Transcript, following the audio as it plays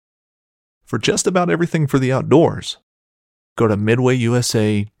for just about everything for the outdoors, go to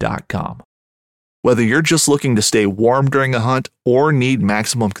MidwayUSA.com. Whether you're just looking to stay warm during a hunt or need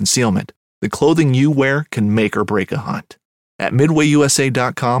maximum concealment, the clothing you wear can make or break a hunt. At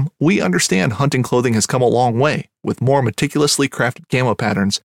MidwayUSA.com, we understand hunting clothing has come a long way with more meticulously crafted camo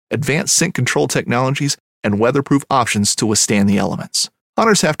patterns, advanced scent control technologies, and weatherproof options to withstand the elements.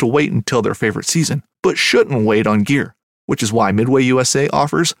 Hunters have to wait until their favorite season, but shouldn't wait on gear, which is why Midway USA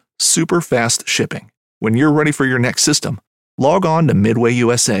offers super fast shipping. When you're ready for your next system, log on to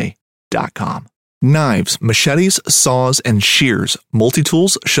MidwayUSA.com. Knives, machetes, saws, and shears,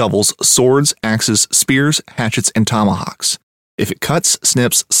 multi-tools, shovels, swords, axes, spears, hatchets, and tomahawks. If it cuts,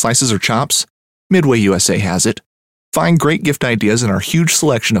 snips, slices, or chops, Midway USA has it. Find great gift ideas in our huge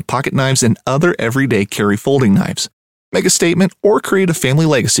selection of pocket knives and other everyday carry folding knives. Make a statement or create a family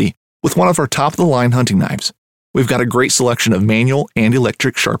legacy with one of our top-of-the-line hunting knives. We've got a great selection of manual and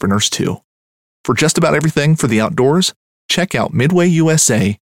electric sharpeners, too. For just about everything for the outdoors, check out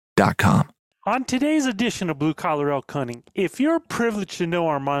MidwayUSA.com. On today's edition of Blue Collar Elk Hunting, if you're privileged to know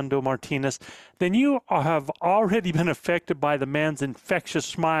Armando Martinez, then you have already been affected by the man's infectious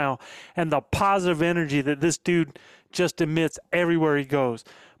smile and the positive energy that this dude just emits everywhere he goes.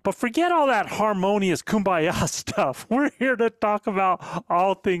 But forget all that harmonious kumbaya stuff. We're here to talk about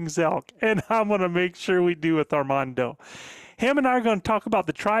all things elk, and I'm going to make sure we do with Armando. Him and I are going to talk about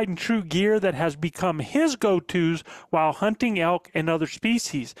the tried and true gear that has become his go-tos while hunting elk and other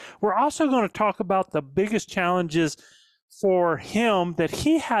species. We're also going to talk about the biggest challenges for him that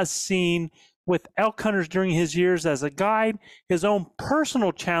he has seen with elk hunters during his years as a guide, his own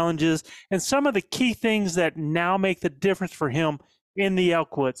personal challenges, and some of the key things that now make the difference for him in the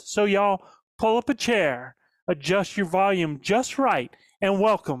elk woods. So y'all, pull up a chair, adjust your volume just right, and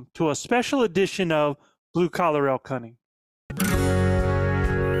welcome to a special edition of Blue Collar Elk Hunting.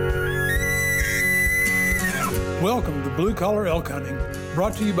 Welcome to Blue Collar Elk Hunting,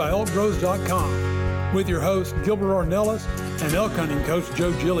 brought to you by ElkGrows.com, with your host Gilbert Ornelas and elk hunting coach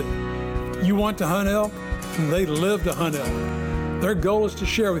Joe Gillian. You want to hunt elk, and they live to hunt elk. Their goal is to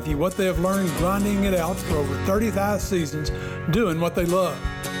share with you what they have learned grinding it out for over 35 seasons, doing what they love.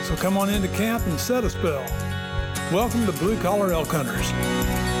 So come on into camp and set a spell. Welcome to Blue Collar Elk Hunters.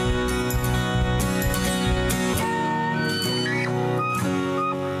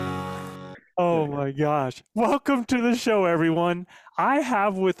 Oh my gosh. Welcome to the show, everyone. I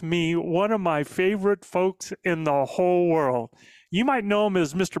have with me one of my favorite folks in the whole world. You might know him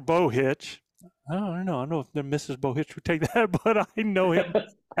as Mr. Bowhitch. I don't know. I don't know if the Mrs. Bowhitch would take that, but I know him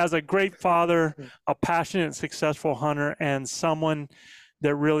as a great father, a passionate, successful hunter, and someone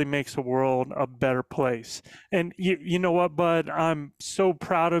that really makes the world a better place. And you know what, bud? I'm so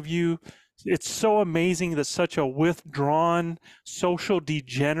proud of you. It's so amazing that such a withdrawn social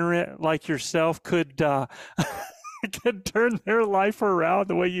degenerate like yourself could could turn their life around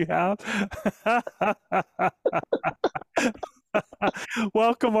the way you have.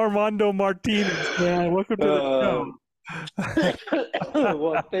 Welcome, Armando Martinez, man. Welcome to the show.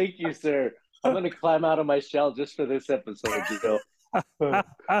 Well, thank you, sir. I'm going to climb out of my shell just for this episode, you know.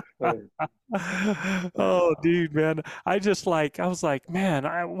 Oh, dude, man. I was like,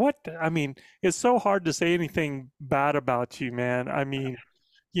 man, it's so hard to say anything bad about you, man. I mean,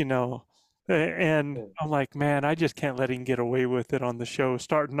 you know, and I'm like, man, I just can't let him get away with it on the show,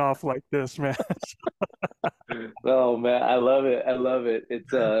 starting off like this, man. Oh, man, I love it. I love it.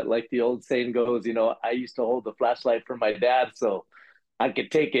 It's like the old saying goes, you know, I used to hold the flashlight for my dad, so I could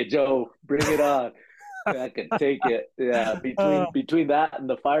take it, Joe. Bring it on. I could take it. Yeah, between that and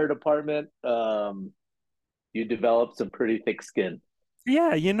the fire department, you develop some pretty thick skin.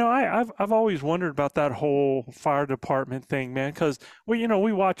 Yeah, you know, I've always wondered about that whole fire department thing, man. Because we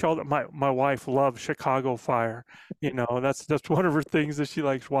watch all that. My wife loves Chicago Fire. You know, that's one of her things that she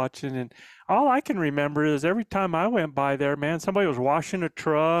likes watching. And all I can remember is every time I went by there, man, somebody was washing a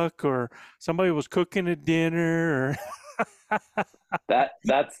truck or somebody was cooking a dinner. Or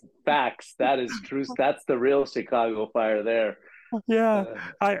that's facts. That is true. That's the real Chicago Fire there. Yeah,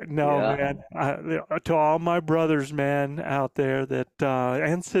 man. To all my brothers, man, out there that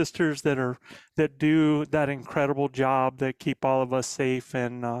and sisters that do that incredible job that keep all of us safe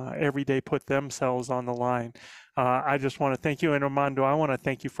and every day put themselves on the line. I just want to thank you, and Armando, I want to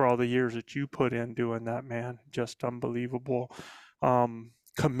thank you for all the years that you put in doing that, man. Just unbelievable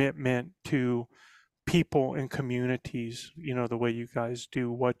commitment to people and communities. You know, the way you guys do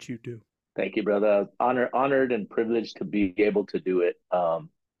what you do. Thank you, brother. Honored and privileged to be able to do it.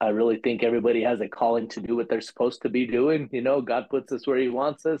 I really think everybody has a calling to do what they're supposed to be doing. You know, God puts us where he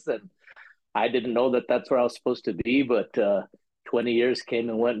wants us. And I didn't know that that's where I was supposed to be. But 20 years came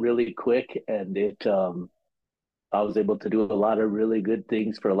and went really quick, and I was able to do a lot of really good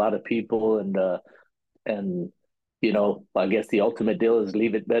things for a lot of people, and I guess the ultimate deal is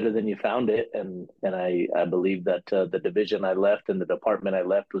leave it better than you found it, and I believe that the division I left and the department I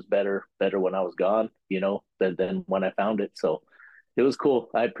left was better when I was gone, than when I found it. So it was cool.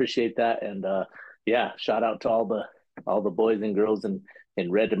 I appreciate that, and yeah, shout out to all the boys and girls in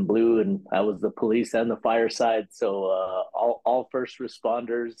red and blue, and I was the police and the fire side. So all first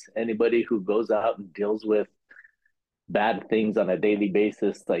responders, anybody who goes out and deals with bad things on a daily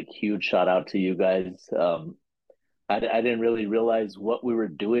basis, like huge shout out to you guys. I didn't really realize what we were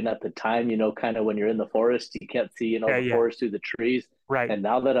doing at the time. Kind of when you're in the forest, you can't see, the forest through the trees. Right. And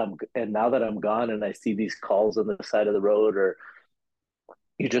now that I'm gone and I see these calls on the side of the road, or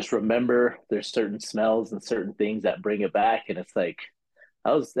you just remember there's certain smells and certain things that bring it back, and it's like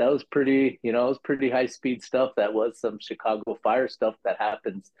that was pretty, it was pretty high speed stuff. That was some Chicago fire stuff that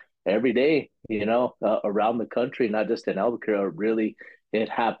happens every day, around the country, not just in Albuquerque. Really, it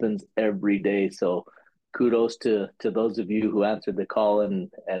happens every day. So kudos to those of you who answered the call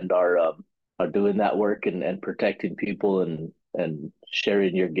and are doing that work and protecting people and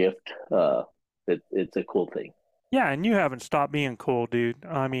sharing your gift. It's a cool thing. Yeah, and you haven't stopped being cool, dude.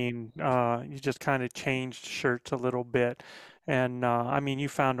 I mean, you just kind of changed shirts a little bit. And I mean, you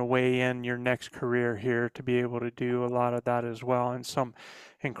found a way in your next career here to be able to do a lot of that as well, and some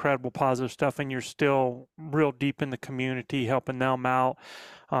incredible positive stuff. And you're still real deep in the community, helping them out.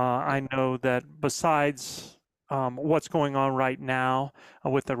 I know that besides what's going on right now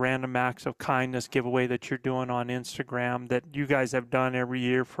with the Random Acts of Kindness giveaway that you're doing on Instagram, that you guys have done every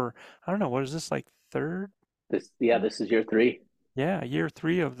year for, I don't know, what is this, like third? This is year 3. Yeah, year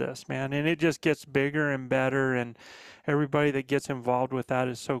 3 of this, man. And it just gets bigger and better, and everybody that gets involved with that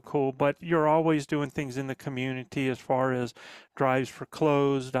is so cool. But you're always doing things in the community as far as drives for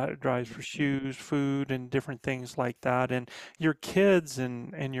clothes, drives for shoes, food, and different things like that. And your kids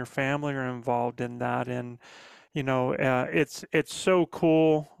and your family are involved in that. And, it's so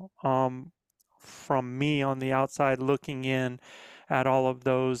cool from me on the outside looking in at all of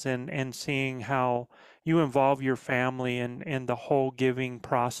those and seeing how you involve your family in the whole giving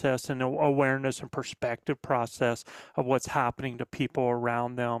process and awareness and perspective process of what's happening to people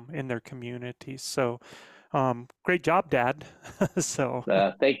around them in their communities. So great job, Dad. So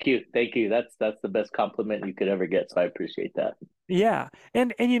thank you. That's the best compliment you could ever get. So I appreciate that. yeah,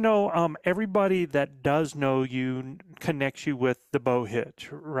 and everybody that does know you connects you with the bow hitch,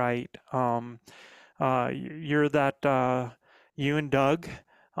 right? You're that you and Doug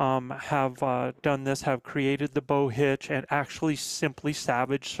have done this, have created the bow hitch, and actually Simply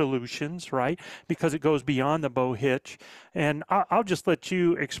Savage Solutions, right? Because it goes beyond the bow hitch. And I'll just let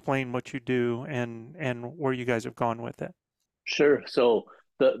you explain what you do and where you guys have gone with it. Sure. So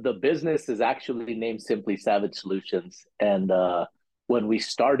the business is actually named Simply Savage Solutions, and when we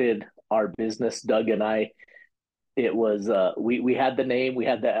started our business, Doug and I, it was we had the name, we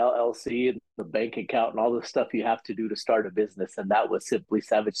had the LLC and the bank account and all the stuff you have to do to start a business, and that was Simply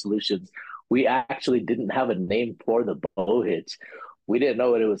Savage Solutions. We actually didn't have a name for the bow hitch. We didn't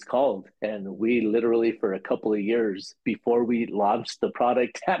know what it was called, and we literally for a couple of years before we launched the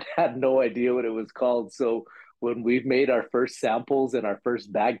product had no idea what it was called. So when we made our first samples and our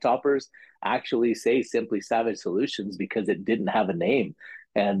first bag toppers actually say Simply Savage Solutions because it didn't have a name.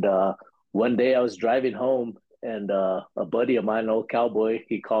 And one day I was driving home, and a buddy of mine, an old cowboy,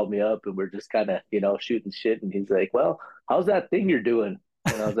 he called me up, and we're just kind of, shooting shit. And he's like, "Well, how's that thing you're doing?"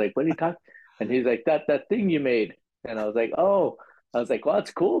 And I was like, "What are you talking?" And he's like, that thing you made." And I was like, "Oh." I was like, "Well,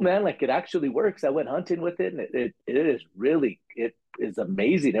 it's cool, man. Like, it actually works. I went hunting with it, and it is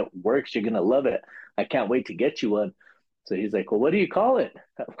amazing. It works. You're gonna love it. I can't wait to get you one." So he's like, "Well, what do you call it?"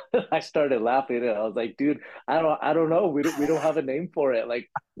 I started laughing, and I was like, "Dude, I don't know. We don't have a name for it. Like,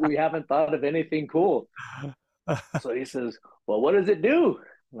 we haven't thought of anything cool." So he says, "Well, what does it do?"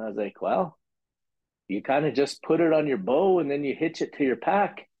 And I was like, "Well, you kind of just put it on your bow, and then you hitch it to your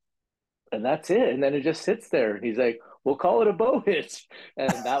pack, and that's it. And then it just sits there." And he's like, "We'll call it a bow hitch." And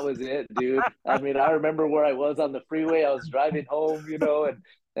that was it, dude. I mean, I remember where I was on the freeway. I was driving home,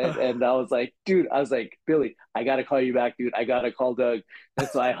 and I was like, "Dude," I was like, "Billy, I got to call you back, dude. I got to call Doug." And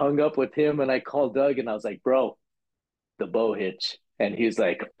so I hung up with him, and I called Doug, and I was like, "Bro, the bow hitch." And he's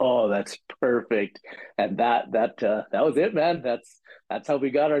like, "Oh, that's perfect." And that was it, man. That's how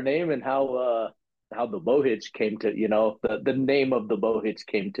we got our name, and how the bow hitch came to, the name of the bow hitch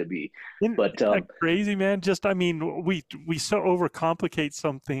came to be. But isn't that crazy, man? Just, I mean, we so overcomplicate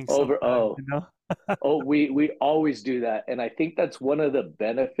some things we always do that. And I think that's one of the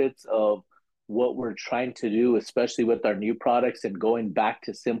benefits of what we're trying to do, especially with our new products and going back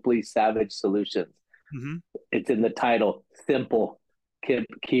to Simply Savage Solutions. Mm-hmm. It's in the title, simple.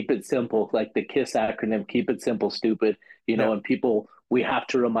 Keep it simple, like the KISS acronym, keep it simple, stupid. Yeah. And people, we have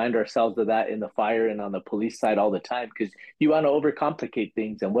to remind ourselves of that in the fire and on the police side all the time, because you want to overcomplicate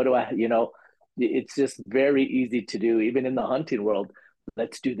things. And what do it's just very easy to do, even in the hunting world.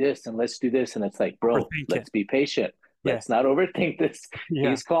 Let's do this and let's do this. And it's like, bro, Overthink it. let's be patient. Yeah. Let's not overthink this.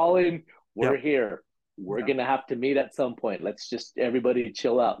 Yeah. He's calling. We're Yep. here. We're Yep. going to have to meet at some point. Let's just everybody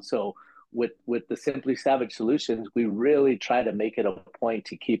chill out. So with the Simply Savage Solutions, we really try to make it a point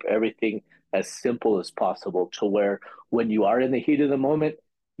to keep everything as simple as possible, to where when you are in the heat of the moment,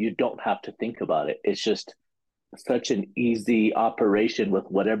 you don't have to think about it. It's just such an easy operation with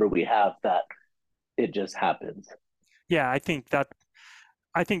whatever we have that it just happens. Yeah, I think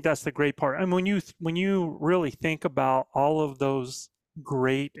that's the great part. And when you really think about all of those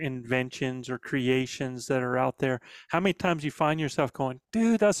great inventions or creations that are out there, how many times you find yourself going,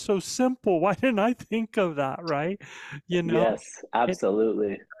 dude, that's so simple. Why didn't I think of that? Right? You know, Yes, it,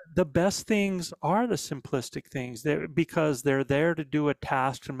 absolutely. the best things are the simplistic things because they're there to do a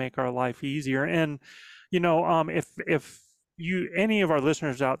task to make our life easier. And if any of our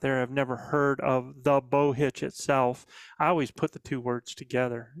listeners out there have never heard of the bow hitch itself, I always put the two words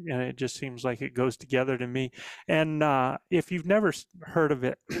together, and it just seems like it goes together to me. And if you've never heard of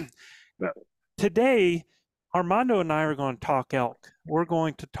it, today Armando and I are going to talk elk. We're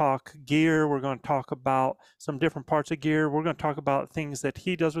going to talk gear. We're going to talk about some different parts of gear. We're going to talk about things that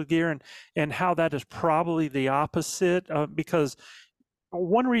he does with gear, and how that is probably the opposite, because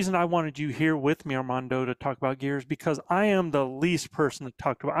one reason I wanted you here with me, Armando, to talk about gear is because I am the least person to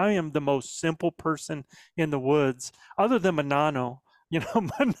talk to. I am the most simple person in the woods, other than Manano.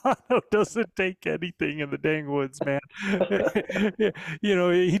 Manano doesn't take anything in the dang woods, man.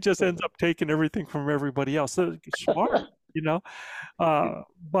 He just ends up taking everything from everybody else. So smart, you know.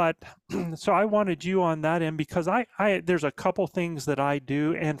 But so I wanted you on that end because there's a couple things that I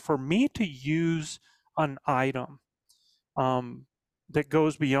do, and for me to use an item um, that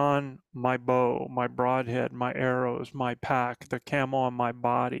goes beyond my bow, my broadhead, my arrows, my pack, the camo on my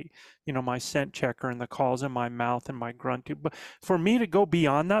body, my scent checker and the calls in my mouth and my grunt tube. But for me to go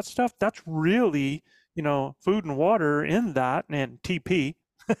beyond that stuff, that's really, food and water in that, and TP.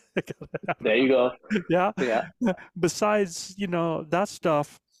 There you go. Yeah. Yeah. Besides, that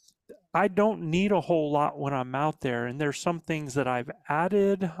stuff, I don't need a whole lot when I'm out there. And there's some things that I've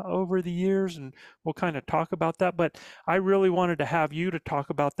added over the years, and we'll kind of talk about that. But I really wanted to have you to talk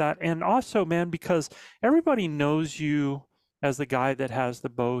about that. And also, man, because everybody knows you as the guy that has the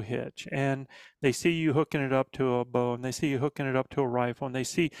bow hitch, and they see you hooking it up to a bow, and they see you hooking it up to a rifle, and they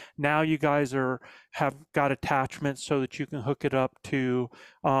see now you guys have got attachments so that you can hook it up to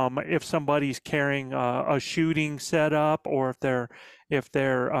if somebody's carrying a shooting setup, or if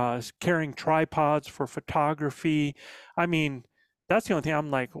they're carrying tripods for photography. I mean, that's the only thing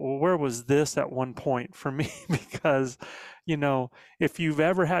I'm like, well, where was this at one point for me? Because, if you've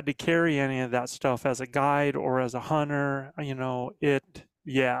ever had to carry any of that stuff as a guide or as a hunter, carrying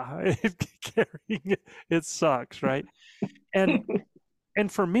it sucks, right? And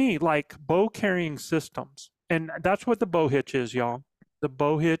and for me, like bow carrying systems, and that's what the bow hitch is, y'all. The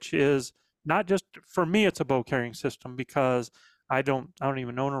bow hitch is not just for me, it's a bow carrying system because I don't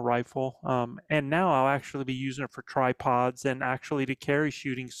even own a rifle. And now I'll actually be using it for tripods and actually to carry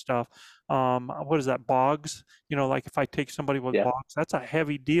shooting stuff. What is that, bogs? Like if I take somebody with Yeah. bogs, that's a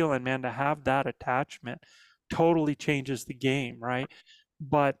heavy deal. And man, to have that attachment totally changes the game, right?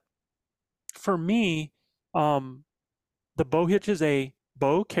 But for me, the bow hitch is a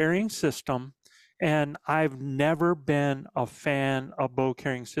bow carrying system, and I've never been a fan of bow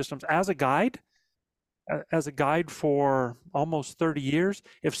carrying systems as a guide for almost 30 years.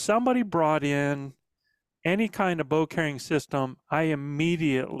 If somebody brought in any kind of bow carrying system, I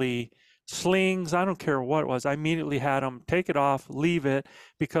immediately, slings, I don't care what it was, I immediately had them take it off, leave it,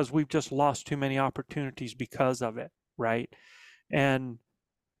 because we've just lost too many opportunities because of it, right? And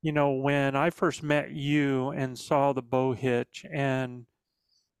when I first met you and saw the bow hitch, and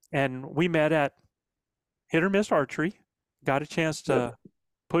we met at Hit or Miss Archery, got a chance to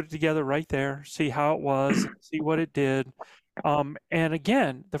put it together right there, see how it was, see what it did. And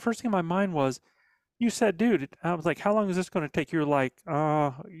again, the first thing in my mind was, you said, dude, I was like, how long is this going to take? You're like,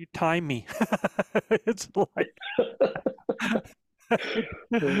 you time me. It's like,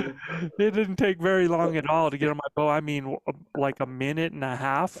 it didn't take very long at all to get on my bow. I mean, like a minute and a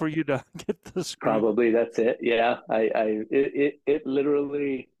half for you to get the screw. Probably that's it. Yeah. It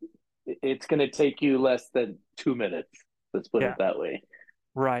literally, it's going to take you less than 2 minutes. Let's put it that way.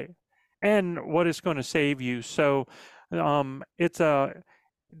 Right. and what it's going to save you. So it's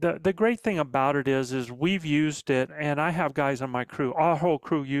the great thing about it is we've used it, and I have guys on my crew. Our whole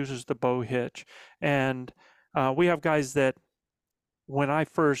crew uses the bow hitch, and we have guys that when I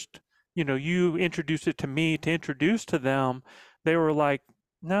first, you introduced it to me to introduce to them, they were like,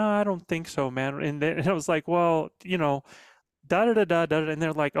 "No, I don't think so, man." And then I was like, "Well, da da da da da," and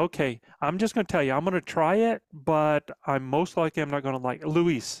they're like, "Okay, I'm just gonna tell you, I'm gonna try it, but I'm most likely I'm not gonna like it."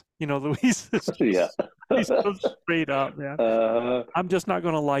 Luis. Luis is Yeah. just he's so straight up, man. uh, I'm just not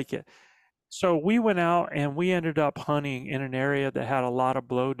gonna like it. So we went out and we ended up hunting in an area that had a lot of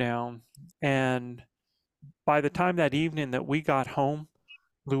blowdown. And by the time that evening that we got home,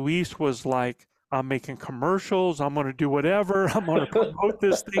 Luis was like, "I'm making commercials. I'm going to do whatever. I'm going to promote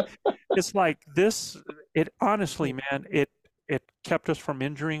this thing." It's like this, it honestly, man, it kept us from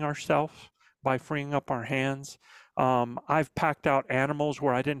injuring ourselves by freeing up our hands. I've packed out animals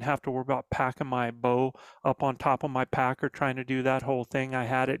where I didn't have to worry about packing my bow up on top of my packer, trying to do that whole thing. I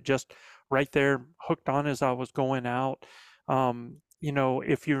had it just right there hooked on as I was going out.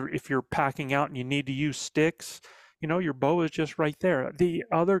 If you're packing out and you need to use sticks, your bow is just right there. The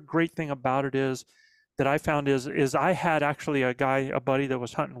other great thing about it is that I found is I had actually a buddy that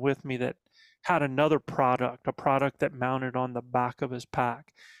was hunting with me that had another product, a product that mounted on the back of his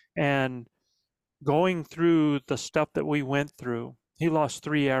pack. And going through the stuff that we went through, he lost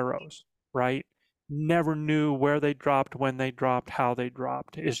 3 arrows, right? Never knew where they dropped, when they dropped, how they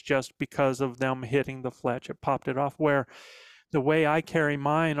dropped. It's just because of them hitting the fletch. It popped it off. Where the way I carry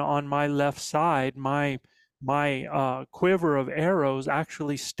mine on my left side, my quiver of arrows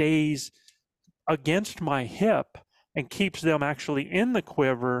actually stays against my hip and keeps them actually in the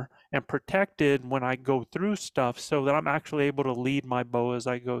quiver and protected when I go through stuff, so that I'm actually able to lead my bow as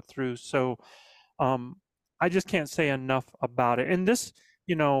I go through. So um, I just can't say enough about it. And this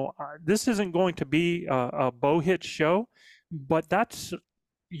isn't going to be a bow hitch show, but that's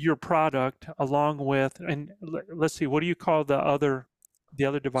your product along with, and let's see, what do you call the other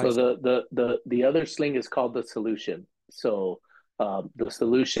so device? the other sling is called the solution. So the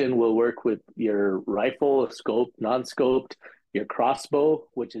solution will work with your rifle, scoped, non-scoped, your crossbow,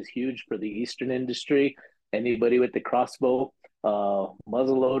 which is huge for the Eastern industry. Anybody with the crossbow,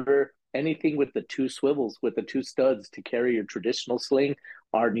 muzzle loader, anything with the two swivels, with the two studs to carry your traditional sling,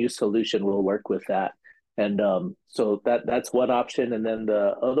 our new solution will work with that. And so that's one option. And then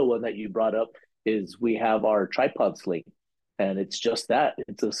the other one that you brought up is we have our tripod sling, and it's just that,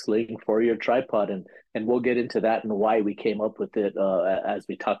 it's a sling for your tripod. And we'll get into that and why we came up with it as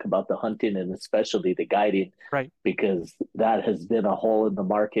we talk about the hunting and especially the guiding, Right. because that has been a hole in the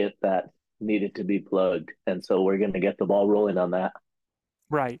market that needed to be plugged, and so we're going to get the ball rolling on that.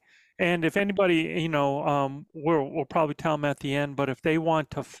 Right. And if anybody, we'll probably tell them at the end, but if they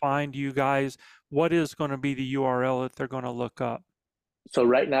want to find you guys, what is going to be the URL that they're going to look up? So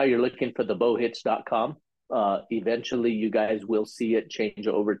right now you're looking for the bowhitch.com. Eventually you guys will see it change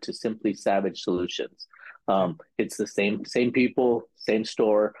over to Simply Savage Solutions. It's the same people, same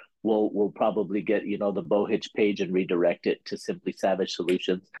store. We'll probably get the bowhitch page and redirect it to Simply Savage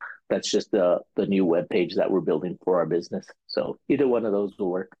Solutions. That's just the new web page that we're building for our business. So either one of those will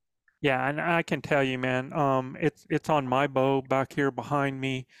work. Yeah, and I can tell you, man, it's on my bow back here behind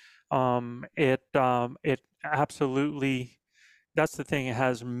me. It absolutely, that's the thing. It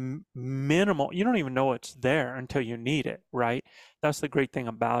has minimal. You don't even know it's there until you need it, right? That's the great thing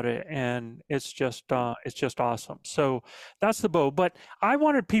about it, and it's just awesome. So that's the bow. But I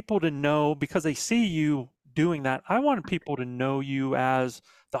wanted people to know, because they see you doing that. I wanted people to know you as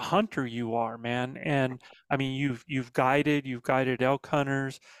the hunter you are, man. And I mean, you've guided elk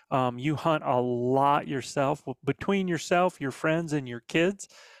hunters. You hunt a lot yourself, between yourself, your friends, and your kids.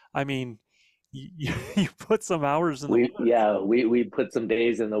 I mean, you put some hours in the We woods. yeah, we put some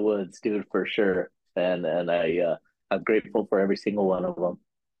days in the woods, dude, for sure. And I'm grateful for every single one of them.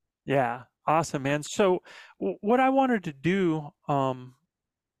 Yeah, awesome, man. So what I wanted to do, and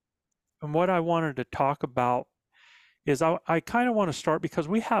what I wanted to talk about is I kind of want to start, because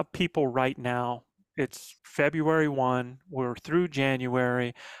we have people right now. It's February 1. We're through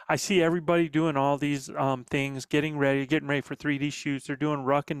January. I see everybody doing all these things, getting ready for 3D shoots. They're doing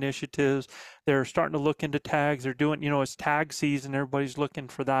ruck initiatives. They're starting to look into tags. They're doing, it's tag season. Everybody's looking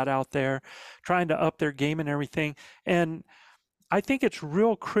for that out there, trying to up their game and everything. And I think it's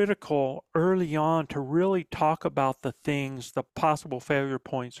real critical early on to really talk about the things, the possible failure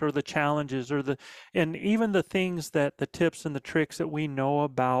points or the challenges, and even the things, that the tips and the tricks that we know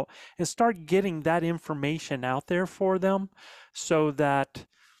about, and start getting that information out there for them, so that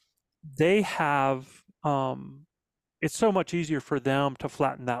they have it's so much easier for them to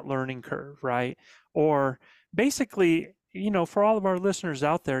flatten that learning curve, right? Or basically, for all of our listeners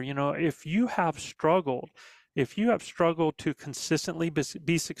out there, if you have struggled, to consistently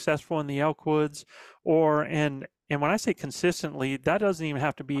be successful in the elk woods, and when I say consistently, that doesn't even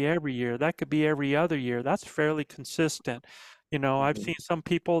have to be every year. That could be every other year. That's fairly consistent. I've seen some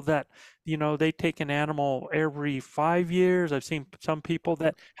people that, they take an animal every 5 years. I've seen some people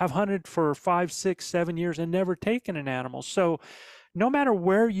that have hunted for 5, 6, 7 years and never taken an animal. So no matter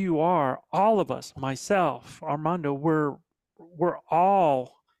where you are, all of us, myself, Armando, we're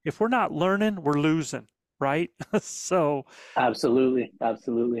all, if we're not learning, we're losing, right? So Absolutely.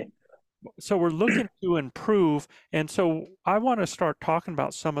 we're looking to improve, and so I want to start talking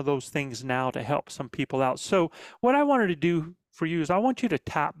about some of those things now to help some people out. So what I wanted to do for you is I want you to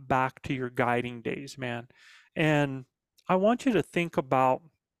tap back to your guiding days, man, and I want you to think about,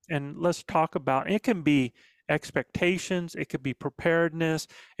 and let's talk about, it can be expectations, it could be preparedness,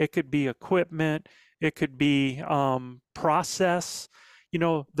 it could be equipment, it could be process.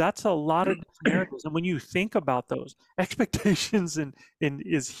 That's a lot of different areas. And when you think about those expectations and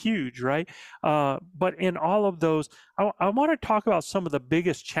is huge, right? But in all of those, I want to talk about some of the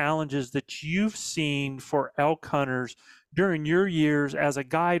biggest challenges that you've seen for elk hunters during your years as a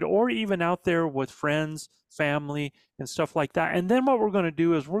guide, or even out there with friends, family, and stuff like that. And then what we're going to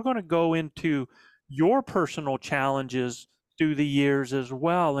do is we're going to go into your personal challenges through the years as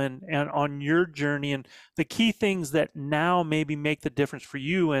well, and on your journey, and the key things that now maybe make the difference for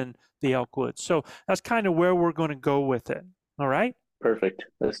you in the elk woods. So that's kind of where we're going to go with it. All right. Perfect.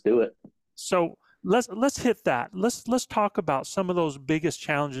 Let's do it. So let's hit that. Let's talk about some of those biggest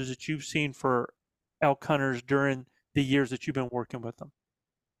challenges that you've seen for elk hunters during the years that you've been working with them.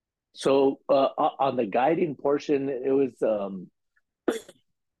 So on the guiding portion, it was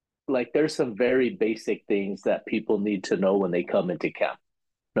like there's some very basic things that people need to know when they come into camp.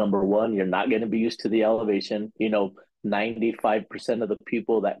 Number one, you're not going to be used to the elevation. 95% of the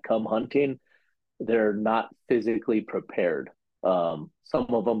people that come hunting, they're not physically prepared. Some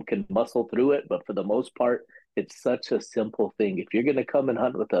of them can muscle through it, but for the most part, it's such a simple thing. If you're going to come and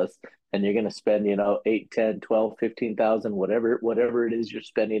hunt with us and you're going to spend, 8, 10, 12, 15,000, whatever it is you're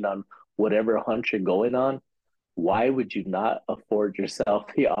spending on whatever hunt you're going on, why would you not afford yourself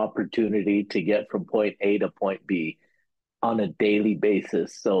the opportunity to get from point A to point B on a daily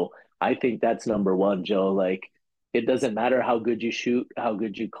basis? So I think that's number one, Joe. Like, it doesn't matter how good you shoot, how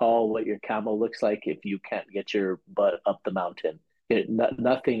good you call, what your camo looks like, if you can't get your butt up the mountain.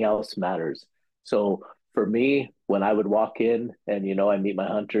 Nothing else matters. So for me, when I would walk in and, I meet my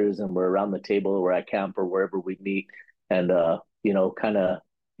hunters and we're around the table where I camp or wherever we meet, and,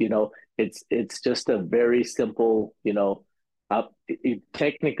 it's just a very simple,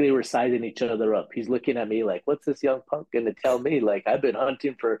 technically we're sizing each other up. He's looking at me like, what's this young punk going to tell me? Like, I've been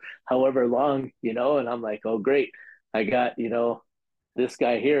hunting for however long, and I'm like, oh, great. I got, this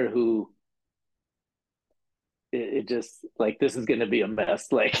guy here who it just like, this is going to be a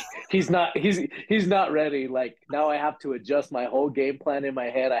mess. Like, he's not ready. Like, now I have to adjust my whole game plan in my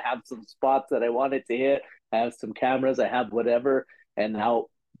head. I have some spots that I wanted to hit. I have some cameras. I have whatever. And now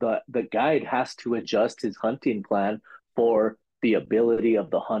the guide has to adjust his hunting plan for the ability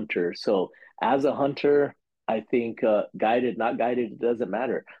of the hunter. So as a hunter, I think guided, not guided, it doesn't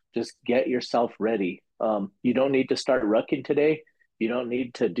matter. Just get yourself ready. You don't need to start rucking today. You don't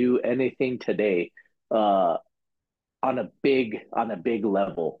need to do anything today on a big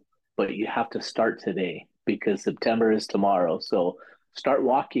level, but you have to start today because September is tomorrow. So start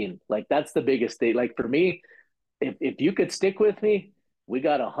walking. Like, that's the biggest thing. Like, for me, if you could stick with me, we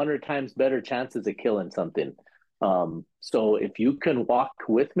got 100 times better chances of killing something. So if you can walk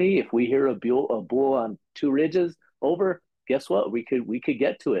with me, if we hear a bull on 2 ridges over, guess what? We could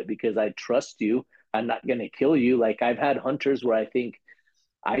get to it because I trust you. I'm not going to kill you. Like, I've had hunters where I think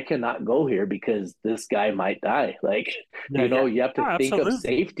I cannot go here because this guy might die. Like, you have to think of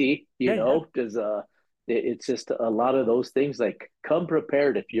safety, because it's just a lot of those things. Like, come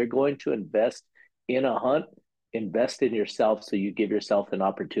prepared. If you're going to invest in a hunt, invest in yourself so you give yourself an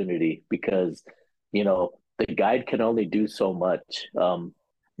opportunity, because the guide can only do so much.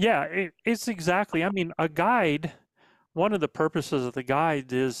 It's exactly, I mean, a guide, one of the purposes of the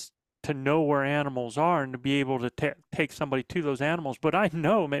guide is to know where animals are and to be able to take somebody to those animals. But I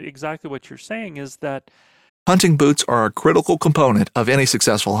know exactly what you're saying is that hunting boots are a critical component of any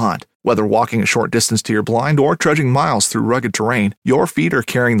successful hunt. Whether walking a short distance to your blind or trudging miles through rugged terrain, your feet are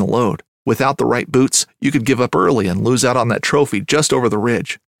carrying the load. Without the right boots, you could give up early and lose out on that trophy just over the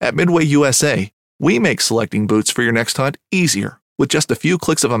ridge. At Midway USA, we make selecting boots for your next hunt easier. With just a few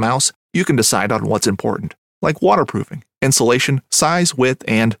clicks of a mouse, you can decide on what's important. like waterproofing, insulation, size, width,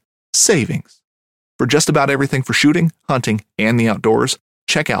 and savings. For just about everything for shooting, hunting, and the outdoors,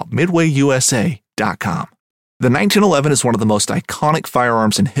 check out MidwayUSA.com. The 1911 is one of the most iconic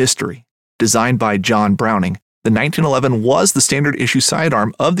firearms in history. Designed by John Browning, the 1911 was the standard issue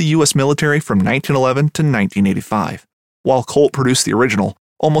sidearm of the U.S. military from 1911 to 1985. While Colt produced the original,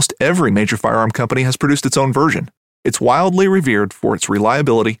 almost every major firearm company has produced its own version. It's wildly revered for its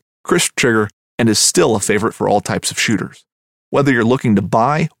reliability, crisp trigger, and is still a favorite for all types of shooters. Whether you're looking to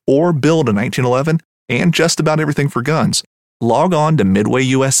buy or build a 1911 and just about everything for guns, log on to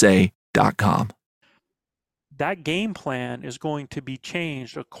MidwayUSA.com. That game plan is going to be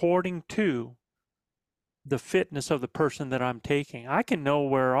changed according to the fitness of the person that I'm taking. I can know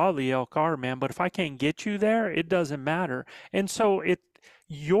where all the elk are, man, but if I can't get you there, it doesn't matter. And so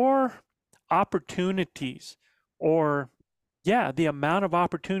your opportunities, or the amount of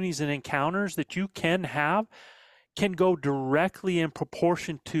opportunities and encounters that you can have, can go directly in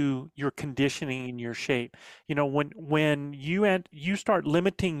proportion to your conditioning and your shape. You know, when you start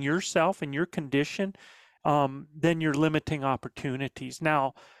limiting yourself and your condition, then you're limiting opportunities.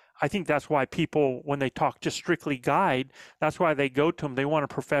 Now, I think that's why people, when they talk just strictly guide, that's why they go to them. They want a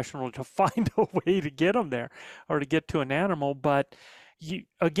professional to find a way to get them there or to get to an animal. But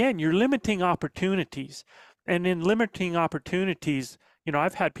you're limiting opportunities. And in limiting opportunities, you know,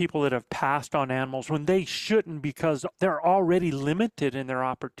 I've had people that have passed on animals when they shouldn't, because they're already limited in their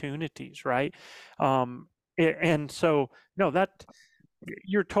opportunities, right? And so, no, that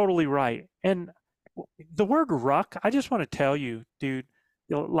you're totally right. And the word ruck, I just want to tell you, dude,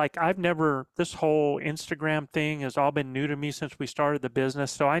 you know, like this whole Instagram thing has all been new to me since we started the business.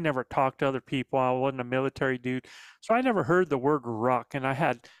 So I never talked to other people. I wasn't a military dude. So I never heard the word ruck. And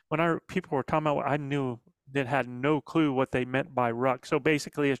people were talking about, I knew that had no clue what they meant by ruck. So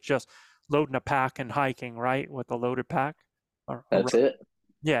basically it's just loading a pack and hiking, right? With a loaded pack. That's it.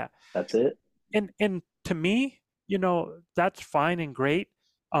 Yeah. That's it. And to me, you know, that's fine and great.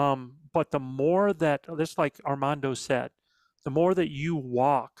 But the more that, just like Armando said, the more that you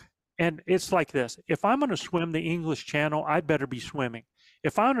walk, and it's like this: if I'm going to swim the English Channel, I better be swimming.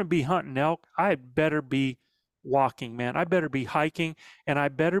 If I'm going to be hunting elk, I better be walking, man. I better be hiking, and I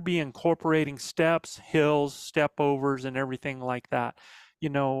better be incorporating steps, hills, step overs, and everything like that. You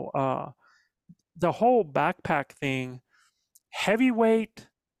know, the whole backpack thing, heavyweight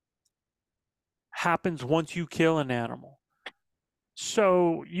happens once you kill an animal.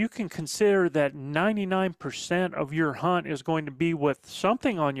 So you can consider that 99% of your hunt is going to be with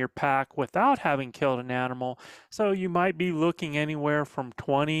something on your pack without having killed an animal. So you might be looking anywhere from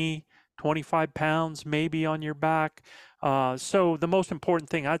 20, 25 pounds maybe on your back. So the most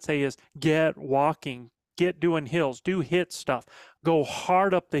important thing I'd say is get walking, get doing hills, do hit stuff, go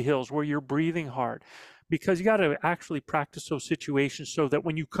hard up the hills where you're breathing hard. Because you got to actually practice those situations so that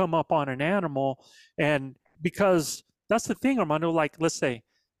when you come up on an animal, and because that's the thing, Armando, like, let's say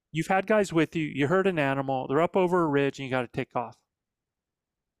you've had guys with you, you heard an animal, they're up over a ridge and you got to take off.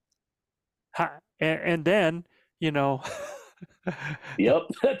 And then, you know. Yep.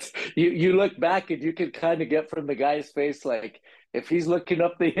 That's you look back and you can kind of get from the guy's face, like, if he's looking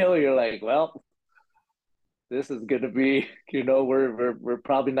up the hill, you're like, well, this is going to be, you know, we're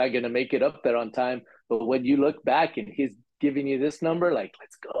probably not going to make it up there on time. But when you look back and he's giving you this number, like,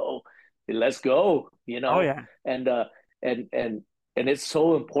 let's go, you know. Oh yeah. And it's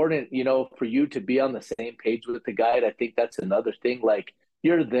so important, you know, for you to be on the same page with the guide. I think that's another thing. Like,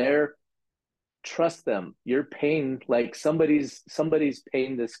 you're there, trust them. You're paying, like, somebody's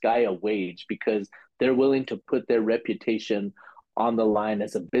paying this guy a wage because they're willing to put their reputation on the line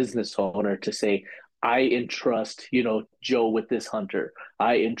as a business owner to say, I entrust, you know, Joe with this hunter.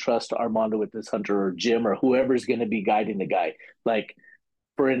 I entrust Armando with this hunter, or Jim, or whoever's going to be guiding the guy. Like,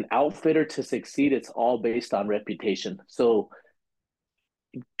 for an outfitter to succeed, it's all based on reputation. So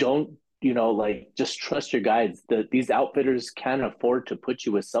don't, you know, like, just trust your guides. These outfitters can't afford to put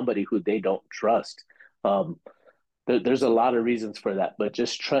you with somebody who they don't trust. There's a lot of reasons for that, but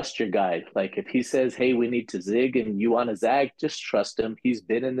just trust your guide. Like, if he says, hey, we need to zig and you want to zag, just trust him. He's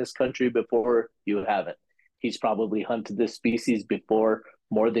been in this country before, you haven't. He's probably hunted this species before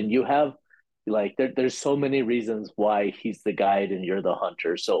more than you have. Like, there's so many reasons why he's the guide and you're the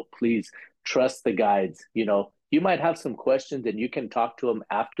hunter. So please trust the guides. You know, you might have some questions and you can talk to them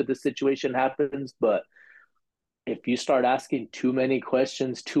after the situation happens, but if you start asking too many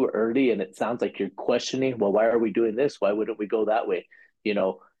questions too early and it sounds like you're questioning, well, why are we doing this? Why wouldn't we go that way? You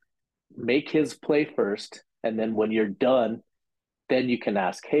know, make his play first. And then when you're done, then you can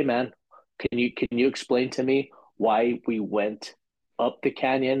ask, hey man, can you explain to me why we went up the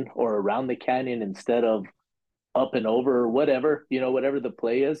canyon or around the canyon instead of up and over or whatever, whatever the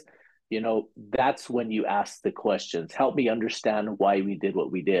play is, that's when you ask the questions. Help me understand why we did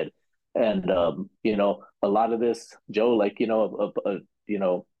what we did. And, a lot of this, Joe, like,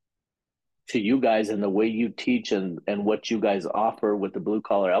 to you guys and the way you teach and what you guys offer with the Blue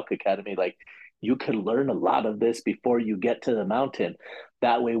Collar Elk Academy, like you can learn a lot of this before you get to the mountain.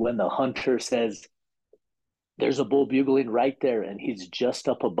 That way, when the hunter says, there's a bull bugling right there and he's just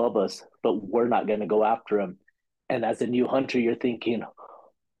up above us, but we're not going to go after him. And as a new hunter, you're thinking,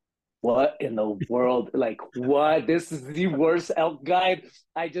 what in the world? Like, what? This is the worst elk guide.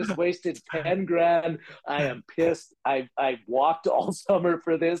 I just wasted 10 grand. I am pissed. I walked all summer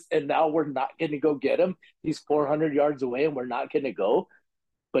for this, and now we're not going to go get him. He's 400 yards away, and we're not going to go.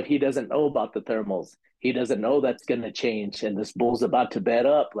 But he doesn't know about the thermals. He doesn't know that's going to change, and this bull's about to bed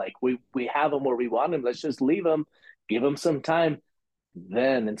up. Like, we have him where we want him. Let's just leave him, give him some time.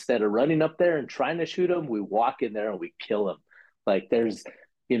 Then instead of running up there and trying to shoot him, we walk in there and we kill him. Like, there's,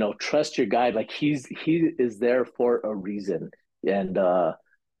 trust your guide. Like, he is there for a reason. And,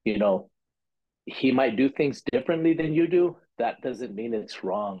 he might do things differently than you do. That doesn't mean it's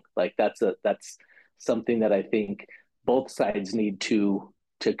wrong. Like, that's something that I think both sides need to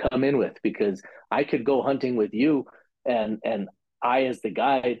come in with, because I could go hunting with you and I, as the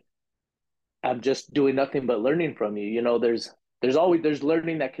guide, I'm just doing nothing but learning from you. There's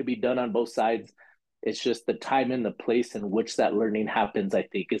learning that could be done on both sides. It's just the time and the place in which that learning happens, I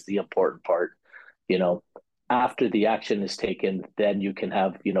think, is the important part. After the action is taken, then you can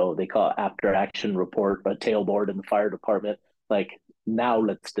have, they call it after action report, a tailboard in the fire department. Like, now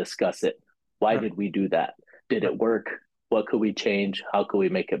let's discuss it. Why did we do that? Did it work? What could we change? How could we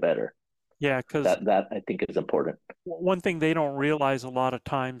make it better? Yeah, because that I think is important. One thing they don't realize a lot of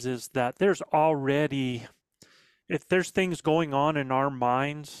times is that there's already, if there's things going on in our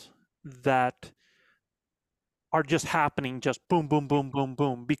minds that are just happening, just boom, boom, boom, boom,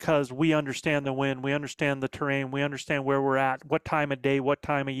 boom, because we understand the wind, we understand the terrain, we understand where we're at, what time of day, what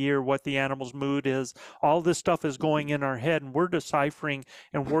time of year, what the animal's mood is. All this stuff is going in our head, and we're deciphering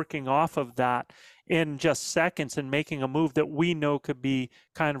and working off of that in just seconds and making a move that we know could be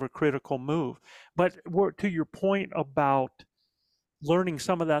kind of a critical move. But to your point about learning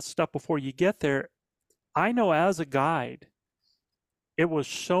some of that stuff before you get there, I know as a guide, it was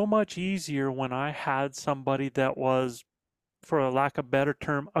so much easier when I had somebody that was, for a lack of a better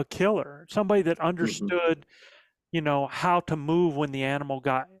term, a killer, somebody that understood, how to move when the animal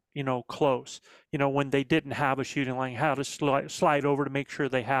got, close, when they didn't have a shooting lane, how to slide over to make sure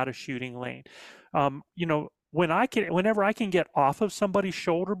they had a shooting lane. Whenever I can get off of somebody's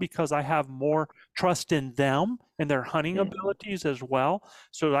shoulder, because I have more trust in them and their hunting abilities as well,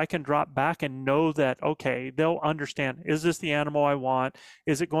 so that I can drop back and know that, okay, they'll understand, is this the animal I want?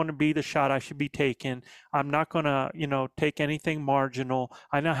 Is it going to be the shot I should be taking? I'm not going to, take anything marginal.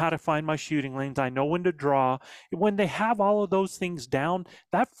 I know how to find my shooting lanes. I know when to draw. When they have all of those things down,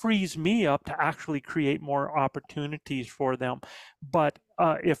 that frees me up to actually create more opportunities for them. But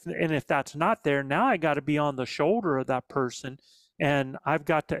if that's not there, now I got to be on the shoulder of that person, and I've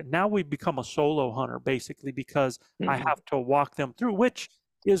got to, now we've become a solo hunter basically, because I have to walk them through, which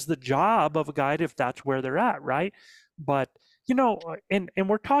is the job of a guide if that's where they're at, right? But and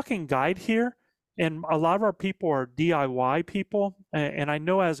we're talking guide here, and a lot of our people are DIY people, and I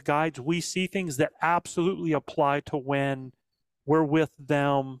know as guides we see things that absolutely apply to when we're with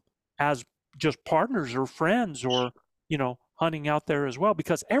them as just partners or friends, or hunting out there as well,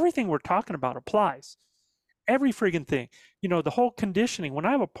 because everything we're talking about applies. Every friggin' thing. The whole conditioning. When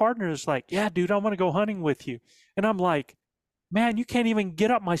I have a partner that's like, yeah, dude, I want to go hunting with you. And I'm like, man, you can't even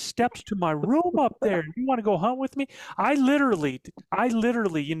get up my steps to my room up there. You want to go hunt with me? I literally,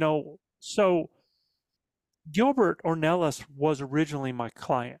 so Gilbert Ornelas was originally my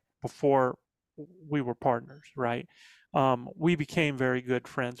client before we were partners, right? We became very good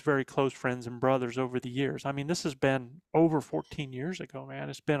friends, very close friends and brothers over the years. I mean, this has been over 14 years ago,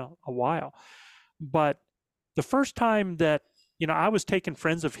 man. It's been a while. But the first time that, I was taking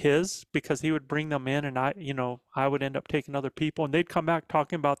friends of his, because he would bring them in, and I would end up taking other people, and they'd come back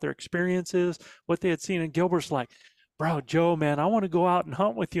talking about their experiences, what they had seen. And Gilbert's like, bro, Joe, man, I want to go out and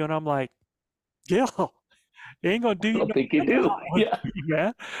hunt with you. And I'm like, Gil, you ain't going to do you. I don't think you do.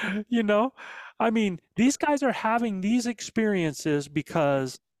 Yeah. I mean, these guys are having these experiences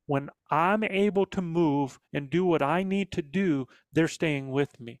because when I'm able to move and do what I need to do, they're staying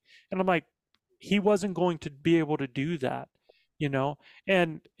with me. And I'm like, he wasn't going to be able to do that,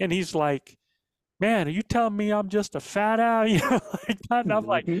 and he's like, man, are you telling me I'm just a fat owl? Like that? And I'm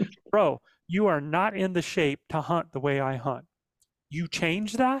like, bro, you are not in the shape to hunt the way I hunt. You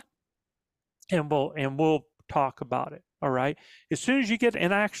change that, and we'll talk about it. All right. As soon as you get,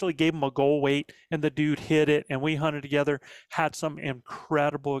 and I actually gave him a goal weight and the dude hit it and we hunted together, had some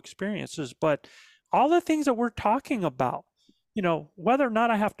incredible experiences. But all the things that we're talking about, whether or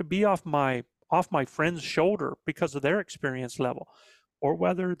not I have to be off my friend's shoulder because of their experience level, or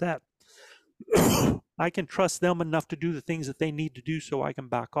whether that I can trust them enough to do the things that they need to do so I can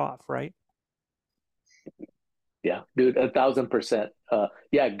back off, right? Yeah, dude, 1,000%.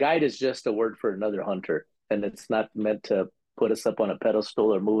 Yeah, guide is just a word for another hunter, and it's not meant to put us up on a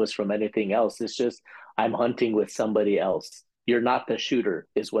pedestal or move us from anything else. It's just I'm hunting with somebody else. You're not the shooter,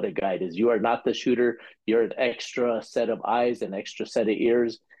 is what a guide is. You are not the shooter. You're an extra set of eyes, an extra set of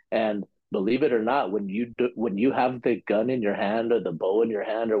ears, and believe it or not, when you have the gun in your hand or the bow in your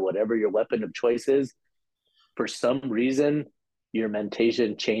hand or whatever your weapon of choice is, for some reason your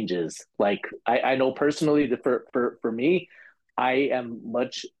mentation changes. Like I know personally that for me, I am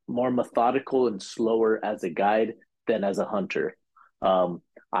much more methodical and slower as a guide than as a hunter.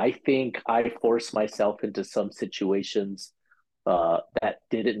 I think I force myself into some situations that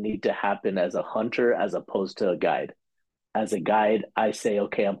didn't need to happen as a hunter as opposed to a guide. As a guide, I say,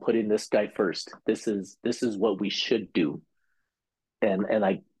 okay, I'm putting this guy first. This is what we should do, and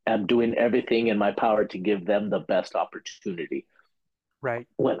I am doing everything in my power to give them the best opportunity. Right.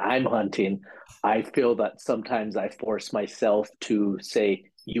 When I'm hunting, I feel that sometimes I force myself to say,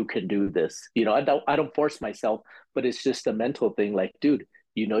 you can do this. I don't force myself, but it's just a mental thing like, dude,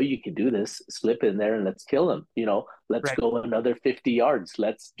 you can do this. Slip in there and let's kill him. Let's Right. go another 50 yards.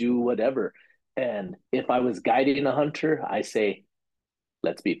 Let's do whatever. And if I was guiding a hunter, I say,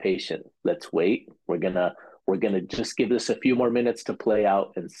 let's be patient. Let's wait. We're gonna just give this a few more minutes to play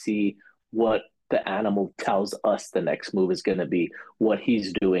out and see what the animal tells us the next move is gonna be, what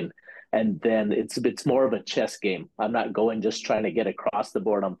he's doing. And then it's more of a chess game. I'm not going just trying to get across the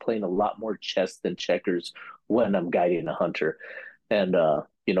board. I'm playing a lot more chess than checkers when I'm guiding a hunter. And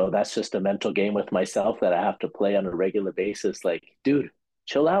that's just a mental game with myself that I have to play on a regular basis. Like, dude,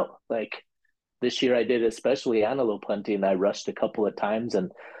 chill out. Like this year I did especially antelope hunting. I rushed a couple of times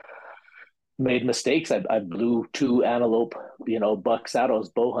and made mistakes. I blew two antelope, bucks out. I was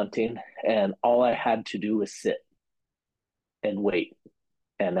bow hunting, and all I had to do was sit and wait.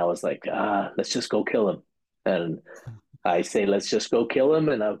 And I was like, let's just go kill him. And I say, let's just go kill him.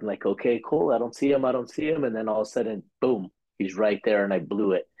 And I'm like, okay, cool. I don't see him. I don't see him. And then all of a sudden, boom, he's right there. And I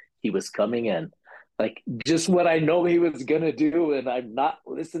blew it. He was coming in. Like just what I know he was going to do. And I'm not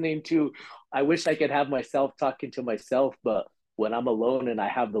listening to, I wish I could have myself talking to myself, but when I'm alone and I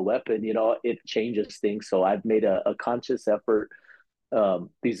have the weapon, it changes things. So I've made a conscious effort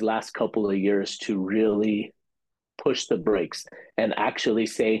these last couple of years to really push the brakes and actually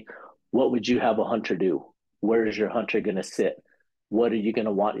say, what would you have a hunter do? Where is your hunter going to sit? What are you going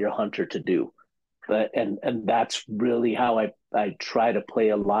to want your hunter to do? And that's really how I try to play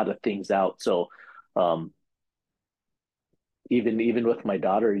a lot of things out. So um, even with my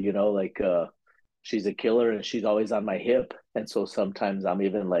daughter, like she's a killer and she's always on my hip. And so sometimes I'm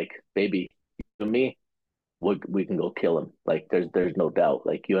even like, baby, you and me, we can go kill him. Like there's no doubt.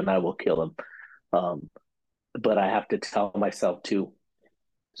 Like you and I will kill him. Um, but I have to tell myself to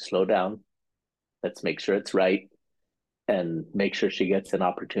slow down. Let's make sure it's right and make sure she gets an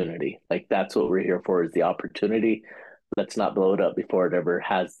opportunity. Like that's what we're here for, is the opportunity. Let's not blow it up before it ever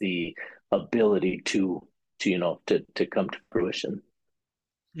has the ability to come to fruition.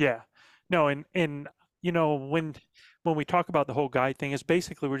 Yeah. No, and when we talk about the whole guide thing, is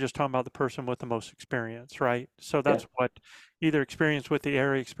basically we're just talking about the person with the most experience, right? So that's Yeah. what, either experience with the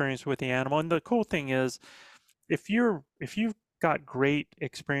area, experience with the animal. And the cool thing is, if you've got great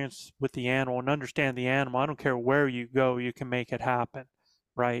experience with the animal and understand the animal, I don't care where you go, you can make it happen,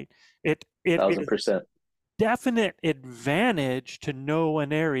 right? It Thousand is percent. definite advantage to know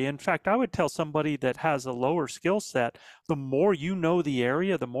an area. In fact, I would tell somebody that has a lower skill set, the more you know the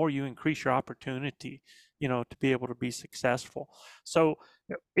area, the more you increase your opportunity, to be able to be successful. So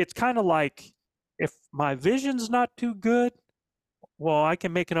it's kind of like, if my vision's not too good, well, I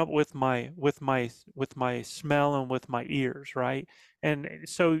can make it up with my smell and with my ears, right? And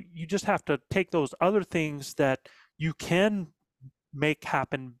so you just have to take those other things that you can make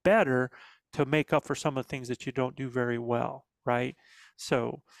happen better to make up for some of the things that you don't do very well, right?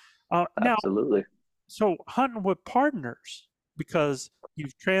 So now, Absolutely. so hunting with partners, because you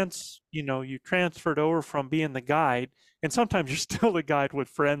transferred over from being the guide, and sometimes you're still the guide with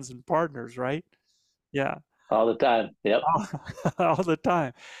friends and partners, right? Yeah. All the time. Yep. All the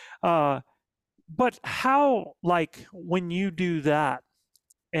time. Uh, but how, like, when you do that,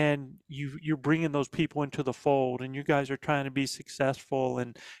 and you're bringing those people into the fold, and you guys are trying to be successful,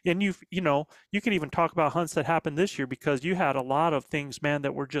 and you can even talk about hunts that happened this year, because you had a lot of things, man,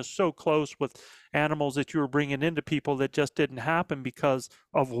 that were just so close with animals that you were bringing into people that just didn't happen because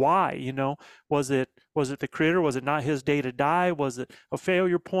of why. Was it the critter? Was it not his day to die? Was it a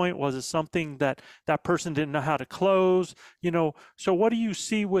failure point? Was it something that person didn't know how to close? So what do you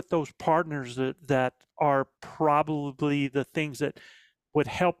see with those partners that are probably the things that would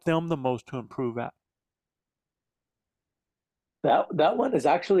help them the most to improve at? That one is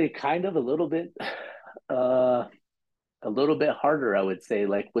actually kind of a little bit harder, I would say.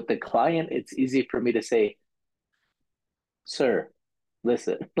 Like with the client, it's easy for me to say, sir,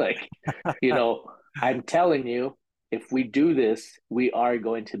 listen, like, I'm telling you, if we do this, we are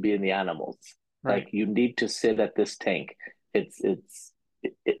going to be in the animals. Right. Like, you need to sit at this tank. The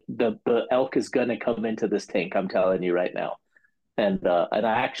elk is going to come into this tank. I'm telling you right now. And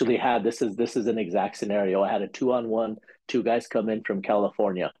I actually had, this is an exact scenario. I had a 2-on-1, 2 guys come in from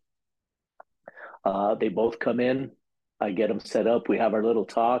California. They both come in. I get them set up. We have our little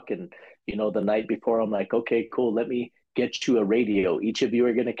talk, and the night before, I'm like, okay, cool. Let me get you a radio. Each of you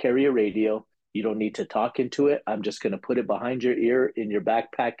are going to carry a radio. You don't need to talk into it. I'm just going to put it behind your ear in your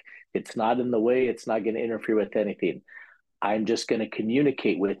backpack. It's not in the way. It's not going to interfere with anything. I'm just going to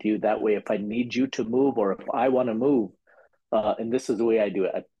communicate with you. That way, if I need you to move or if I want to move, and this is the way I do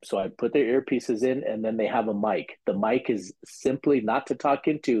it. So I put their earpieces in, and then they have a mic. The mic is simply not to talk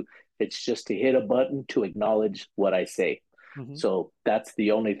into. It's just to hit a button to acknowledge what I say. Mm-hmm. So that's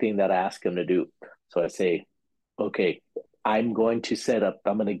the only thing that I ask them to do. So I say, okay, I'm going to set up.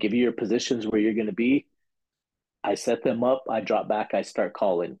 I'm going to give you your positions where you're going to be. I set them up. I drop back. I start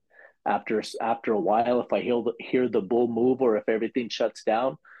calling. After a while, if I hear the bull move or if everything shuts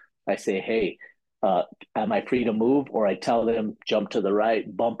down, I say, hey, am I free to move? Or I tell them, jump to the right,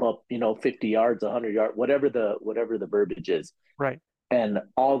 bump up, 50 yards, 100 yards, whatever the verbiage is. Right. And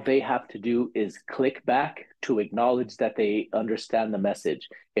all they have to do is click back to acknowledge that they understand the message.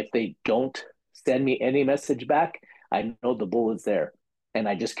 If they don't send me any message back, I know the bull is there. And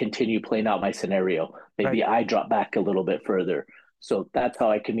I just continue playing out my scenario. Maybe I drop back a little bit further. So that's how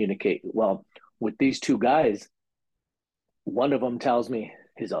I communicate. Well, with these 2 guys, one of them tells me,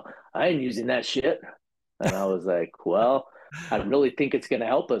 he's all, I ain't using that shit. And I was like, well, I really think it's going to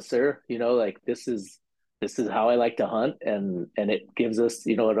help us, sir. Like this is how I like to hunt. And it gives us,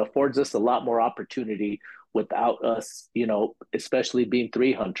 it affords us a lot more opportunity without us, especially being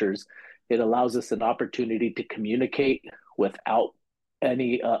 3 hunters. It allows us an opportunity to communicate without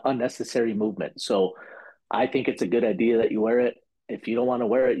any unnecessary movement. So I think it's a good idea that you wear it. If you don't want to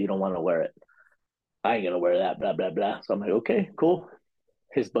wear it, you don't want to wear it. I ain't going to wear that, blah, blah, blah. So I'm like, okay, cool.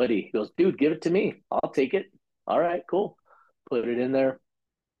 His buddy goes, dude, give it to me. I'll take it. All right, cool. Put it in there.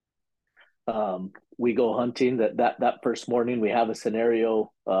 We go hunting. That first morning, we have a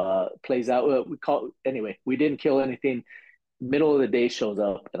scenario plays out. We didn't kill anything. Middle of the day shows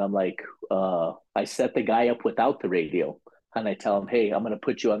up, and I'm like, I set the guy up without the radio, and I tell him, hey, I'm going to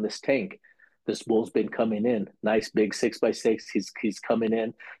put you on this tank. This bull's been coming in. Nice big 6x6. He's coming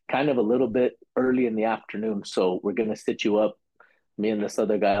in kind of a little bit early in the afternoon. So we're going to sit you up. Me and this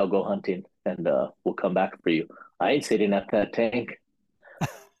other guy will go hunting, and we'll come back for you. I ain't sitting at that tank.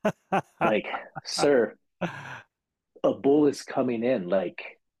 Like, sir, a bull is coming in.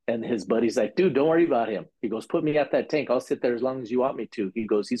 Like, and his buddy's like, dude, don't worry about him. He goes, put me at that tank. I'll sit there as long as you want me to. He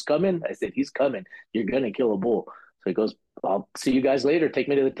goes, he's coming. I said, he's coming. You're going to kill a bull. So he goes, I'll see you guys later. Take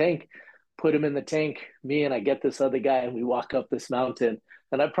me to the tank. Put him in the tank. Me and I get this other guy, and we walk up this mountain.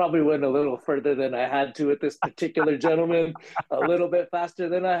 And I probably went a little further than I had to with this particular gentleman, a little bit faster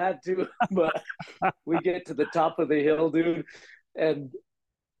than I had to. But we get to the top of the hill, dude. And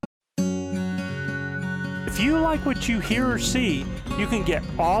if you like what you hear or see, you can get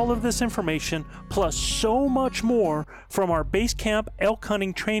all of this information plus so much more from our Base Camp Elk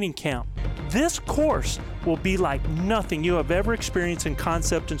Hunting Training Camp. This course will be like nothing you have ever experienced in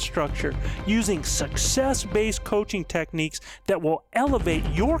concept and structure, using success-based coaching techniques that will elevate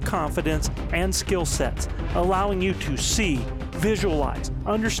your confidence and skill sets, allowing you to see, visualize,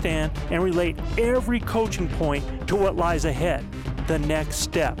 understand, and relate every coaching point to what lies ahead, the next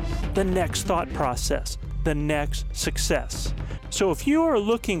step, the next thought process, the next success. So if you are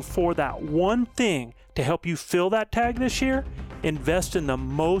looking for that one thing to help you fill that tag this year, invest in the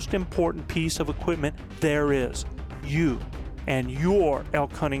most important piece of equipment there is, you and your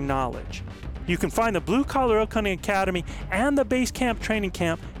elk hunting knowledge. You can find the Blue Collar Elk Hunting Academy and the Base Camp Training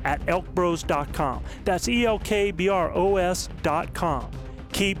Camp at elkbros.com. That's ELKBROS.com.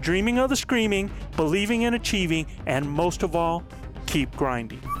 Keep dreaming of the screaming, believing in achieving, and most of all, keep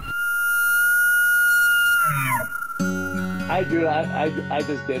grinding. I do. I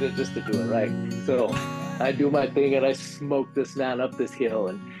just did it just to do it right. So I do my thing and I smoke this man up this hill,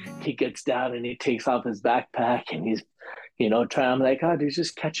 and he gets down and he takes off his backpack and he's, trying. I'm like, oh, dude,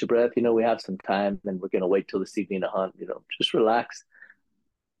 just catch your breath. We have some time and we're gonna wait till this evening to hunt. Just relax.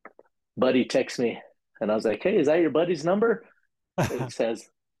 Buddy texts me, and I was like, hey, is that your buddy's number? It says,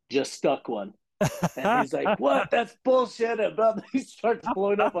 just stuck one. And he's like, what? That's bullshit. And he starts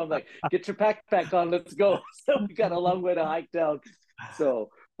blowing up. I'm like, get your backpack on. Let's go. So we got a long way to hike down. So,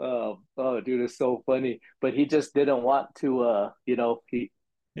 oh, dude, it's so funny. But he just didn't want to, he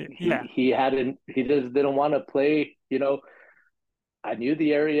just didn't want to play. I knew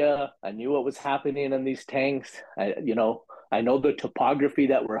the area. I knew what was happening in these tanks. I know the topography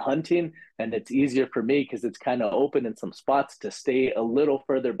that we're hunting, and it's easier for me because it's kind of open in some spots to stay a little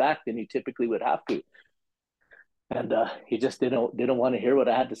further back than you typically would have to. And he just didn't want to hear what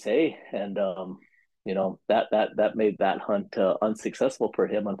I had to say, and that made that hunt unsuccessful for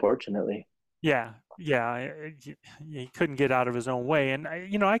him, unfortunately. Yeah, he couldn't get out of his own way. And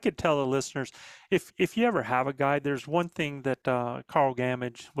I could tell the listeners, if you ever have a guide, there's one thing that Carl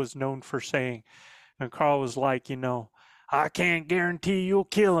Gamage was known for saying, and Carl was like, I can't guarantee you'll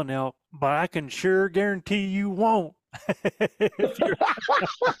kill an elk, but I can sure guarantee you won't.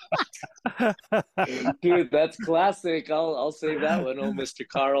 Dude, that's classic. I'll save that one. Oh, Mr.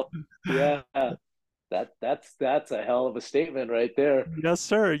 Carl. Yeah. That's a hell of a statement right there. Yes,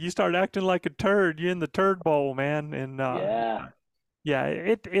 sir. You start acting like a turd, you're in the turd bowl, man. And yeah,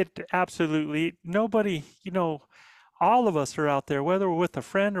 it absolutely, nobody, all of us are out there, whether we're with a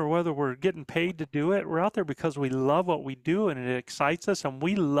friend or whether we're getting paid to do it. We're out there because we love what we do and it excites us, and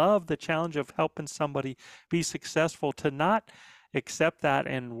we love the challenge of helping somebody be successful. To not accept that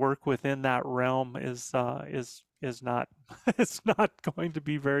and work within that realm is not it's not going to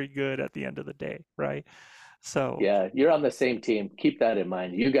be very good at the end of the day, right? So yeah, you're on the same team. Keep that in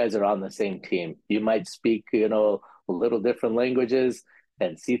mind. You guys are on the same team. You might speak, a little different languages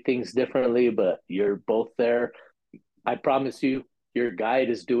and see things differently, but you're both there. I promise you, your guide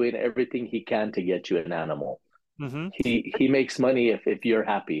is doing everything he can to get you an animal. mm-hmm. He makes money if you're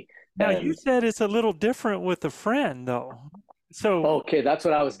happy. Now, you said it's a little different with a friend, though. So okay, that's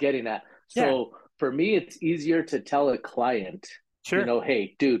what I was getting at. Yeah. So for me, it's easier to tell a client, Sure.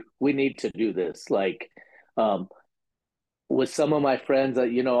 hey, dude, we need to do this. Like, with some of my friends,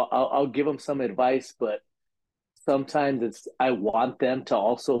 I'll give them some advice, but sometimes I want them to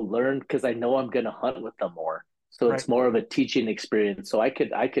also learn because I know I'm going to hunt with them more. So Right. it's more of a teaching experience. So I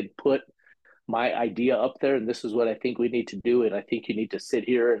could put my idea up there, and this is what I think we need to do, and I think you need to sit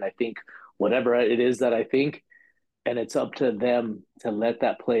here, and I think whatever it is that I think, and it's up to them to let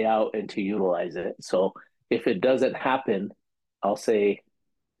that play out and to utilize it. So if it doesn't happen, I'll say,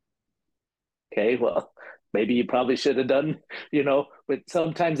 okay, well, maybe you probably should have done, but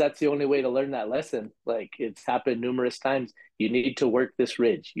sometimes that's the only way to learn that lesson. Like, it's happened numerous times. You need to work this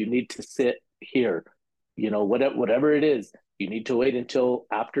ridge. You need to sit here, whatever it is, you need to wait until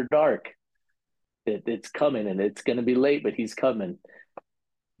after dark. It's coming, and it's going to be late, but he's coming.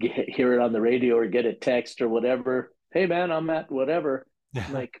 Hear it on the radio or get a text or whatever. Hey man, I'm at whatever.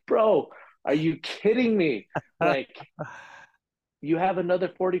 I'm like, bro, are you kidding me? Like, you have another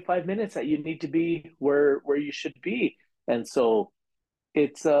 45 minutes that you need to be where you should be. And so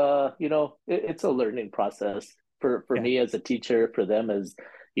it's it's a learning process for me as a teacher, for them as,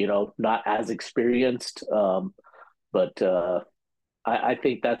 not as experienced. But I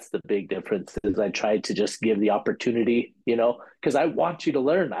think that's the big difference, is I try to just give the opportunity, because I want you to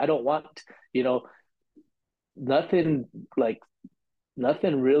learn. I don't want, nothing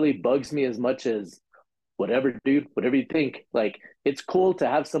really bugs me as much as whatever, dude, whatever you think. Like, it's cool to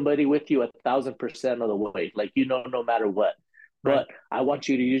have somebody with you 1,000% of the way, like, no matter what. Right. But I want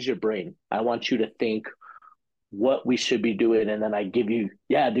you to use your brain. I want you to think what we should be doing. And then I give you,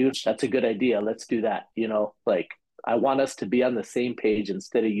 yeah, dude, that's a good idea. Let's do that. Like, I want us to be on the same page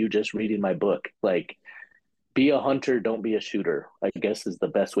instead of you just reading my book. Like, be a hunter, don't be a shooter, I guess is the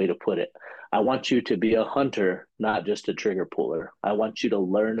best way to put it. I want you to be a hunter, not just a trigger puller. I want you to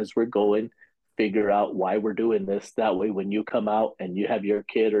learn as we're going, figure out why we're doing this. That way, when you come out and you have your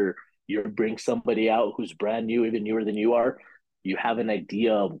kid, or you bring somebody out who's brand new, even newer than you are, you have an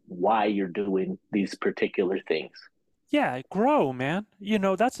idea of why you're doing these particular things. Yeah, grow, man.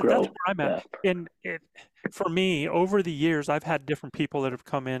 That's where I'm at. Yeah. And for me, over the years, I've had different people that have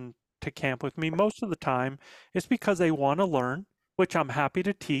come in to camp with me. Most of the time, it's because they want to learn, which I'm happy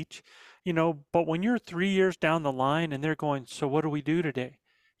to teach, but when you're 3 years down the line and they're going, so what do we do today?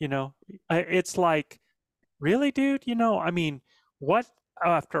 It's like, really, dude? what,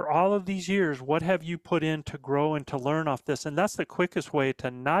 after all of these years, what have you put in to grow and to learn off this? And that's the quickest way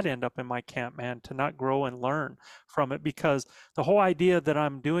to not end up in my camp, man, to not grow and learn from it. Because the whole idea that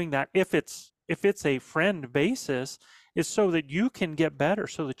I'm doing that, if it's a friend basis, is so that you can get better,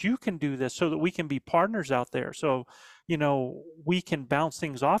 so that you can do this, so that we can be partners out there. So, we can bounce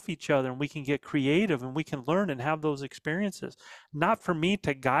things off each other and we can get creative and we can learn and have those experiences. Not for me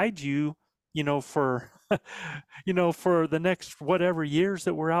to guide you, for for the next whatever years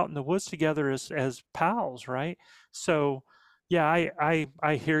that we're out in the woods together as pals, right? So yeah,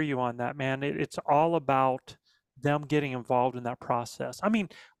 I hear you on that, man. It's all about them getting involved in that process. I mean,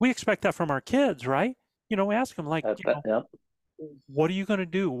 we expect that from our kids, right? We ask them like, Yep. what are you going to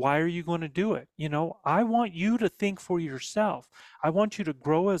do? Why are you going to do it? I want you to think for yourself. I want you to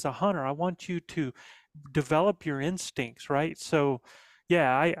grow as a hunter. I want you to develop your instincts, right? So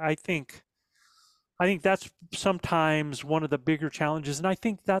yeah, I think that's sometimes one of the bigger challenges. And I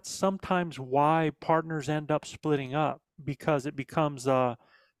think that's sometimes why partners end up splitting up, because it becomes a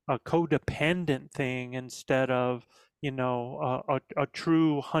codependent thing instead of, a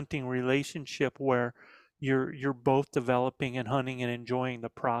true hunting relationship where you're both developing and hunting and enjoying the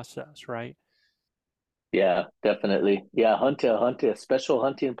process, right? Yeah, definitely. Yeah, a special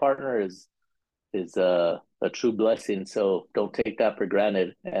hunting partner is a true blessing. So don't take that for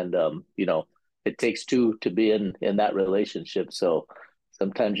granted. And it takes two to be in that relationship. So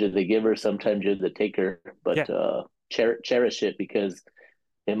sometimes you're the giver, sometimes you're the taker, Yeah. but cherish it, because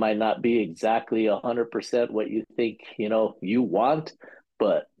it might not be exactly 100% what you think you want,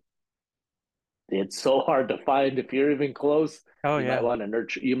 but it's so hard to find if you're even close. Oh You might yeah. want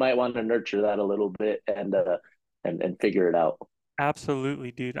to nurture that a little bit and figure it out.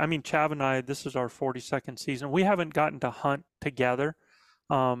 Absolutely, dude. I mean, Chav and I, this is our 42nd season. We haven't gotten to hunt together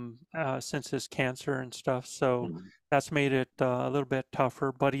since his cancer and stuff. So Mhm. that's made it a little bit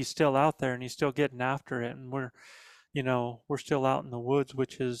tougher, but he's still out there and he's still getting after it. And we're still out in the woods,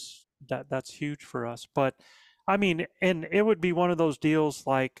 which is that's huge for us. But I mean, and it would be one of those deals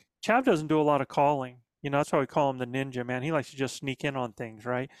like Chav doesn't do a lot of calling. That's why we call him the ninja, man. He likes to just sneak in on things,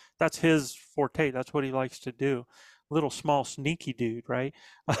 right? That's his forte. That's what he likes to do. Little small sneaky dude, right?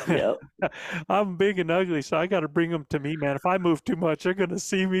 Yep. I'm big and ugly, so I got to bring them to me, man. If I move too much, they're gonna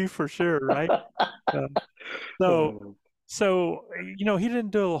see me for sure, right? Um, so so, he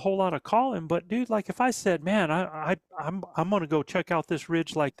didn't do a whole lot of calling, but dude, like if I said, "Man, I'm gonna go check out this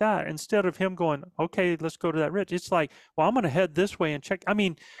ridge like that," instead of him going, "Okay, let's go to that ridge," it's like, "Well, I'm gonna head this way and check." I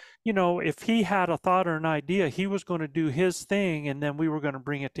mean, if he had a thought or an idea, he was going to do his thing, and then we were going to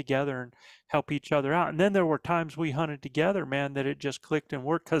bring it together and help each other out. And then there were times we hunted together, man, that it just clicked and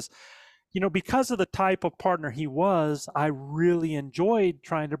worked because of the type of partner he was. I really enjoyed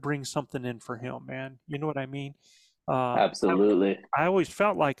trying to bring something in for him, man. You know what I mean? Uh, Absolutely. I always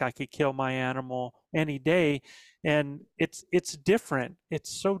felt like I could kill my animal any day, and it's different. It's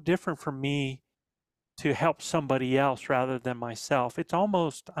so different for me to help somebody else rather than myself. It's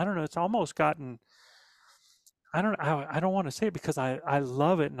almost, I don't know, it's almost gotten, I don't want to say it because I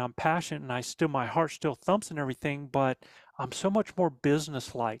love it and I'm passionate and my heart still thumps and everything, but I'm so much more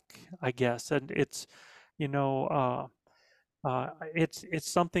business-like, I guess. And you know,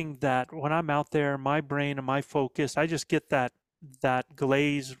 it's something that when I'm out there, my brain and my focus, I just get that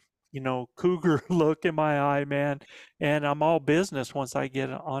glazed, cougar look in my eye, man, and I'm all business once I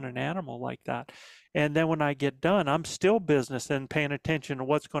get on an animal like that. And then when I get done, I'm still business and paying attention to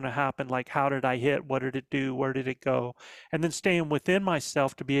what's going to happen, like how did I hit, what did it do, where did it go, and then staying within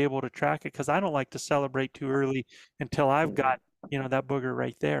myself to be able to track it because I don't like to celebrate too early until I've Mhm. got that booger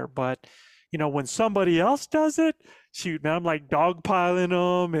right there. But when somebody else does it, shoot, man, I'm like dogpiling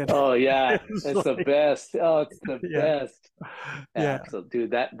them, and Oh yeah, it's it's the like, best. Oh, it's the yeah, best. yeah, Yeah, so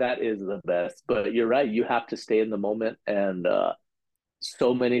dude, that is the best. But you're right, you have to stay in the moment, and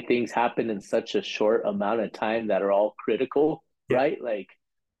so many things happen in such a short amount of time that are all critical, yeah, right? Like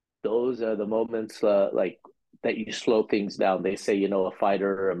those are the moments like that you slow things down. They say, a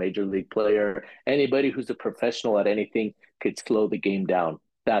fighter, a major league player, anybody who's a professional at anything could slow the game down.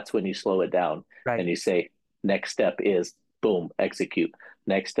 That's when you slow it down right. and you say, next step is boom, execute.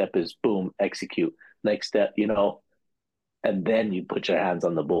 Next step is boom, execute. Next step, and then you put your hands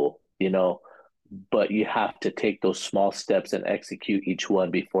on the bull. But you have to take those small steps and execute each one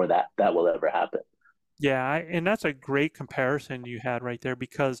before that will ever happen. Yeah, and that's a great comparison you had right there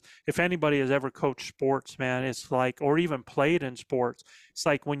because if anybody has ever coached sports, man, it's like, or even played in sports, it's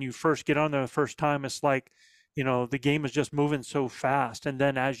like when you first get on there the first time, it's like, the game is just moving so fast. And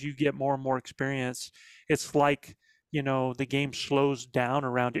then as you get more and more experience, it's like, the game slows down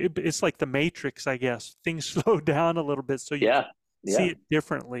around you. It's like the Matrix, I guess. Things slow down a little bit so you can Yeah, see Yeah. it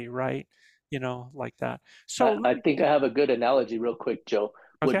differently, right? Like that. So I let me, think I have a good analogy real quick, Joe,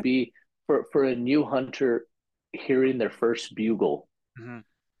 would okay. be for a new hunter hearing their first bugle. Mhm.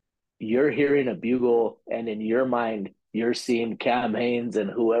 You're hearing a bugle, and in your mind, you're seeing Cam Haines and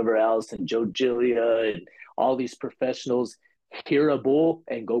whoever else, and Joe Gilia and all these professionals hear a bull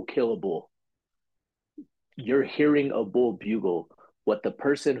and go kill a bull. You're hearing a bull bugle. What the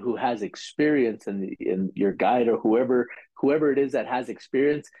person who has experience and your guide or whoever it is that has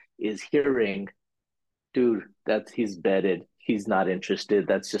experience is hearing, dude, he's bedded. He's not interested.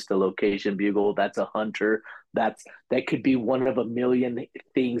 That's just a location bugle. That's a hunter. That could be one of a million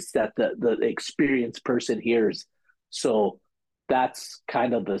things that the experienced person hears. So that's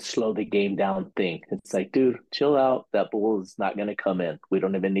kind of the slow the game down thing. It's like, dude, chill out. That bull is not going to come in. We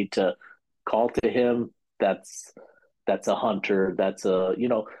don't even need to call to him. That's a hunter. That's a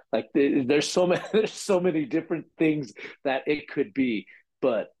like there's so many there's so many different things that it could be,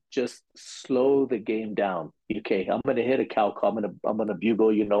 but just slow the game down. Okay, I'm gonna hit a cow call. I'm gonna bugle.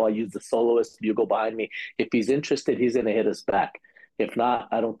 I use the soloist bugle behind me. If he's interested, he's gonna hit us back. If not,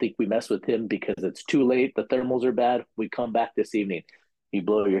 I don't think we mess with him because it's too late. The thermals are bad. We come back this evening. You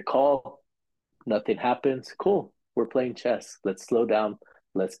blow your call, nothing happens. Cool. We're playing chess. Let's slow down.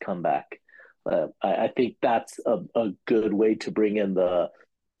 Let's come back. I think that's a good way to bring in the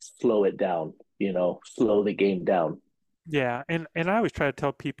slow it down, slow the game down. Yeah, and I always try to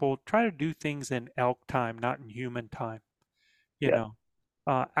tell people, try to do things in elk time, not in human time. You Yeah.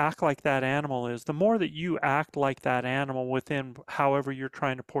 know, act like that animal is. The more that you act like that animal within however you're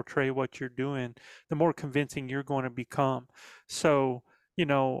trying to portray what you're doing, the more convincing you're going to become. So,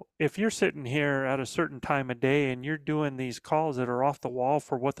 if you're sitting here at a certain time of day and you're doing these calls that are off the wall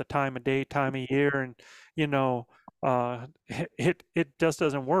for what the time of day, time of year, and it just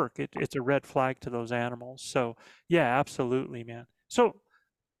doesn't work. It's a red flag to those animals. So, yeah, absolutely, man. So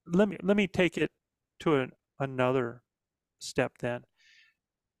let me take it to another step then.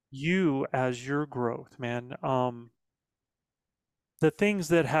 You as your growth, man. The things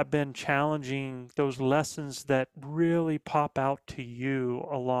that have been challenging, those lessons that really pop out to you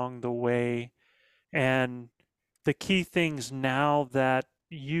along the way, and the key things now that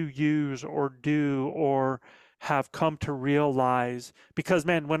you use or do or have come to realize. Because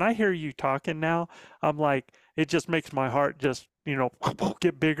man, when I hear you talking now, I'm like, it just makes my heart just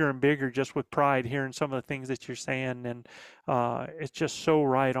get bigger and bigger just with pride hearing some of the things that you're saying. And it's just so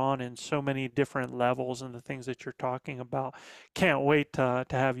right on in so many different levels and the things that you're talking about. Can't wait to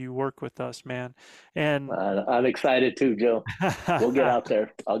have you work with us, man. And I'm excited too, Joe. We'll get out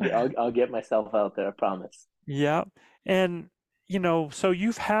there. I'll get myself out there. I promise. yeah. And, so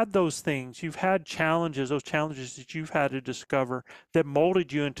you've had those things, you've had challenges, those challenges that you've had to discover that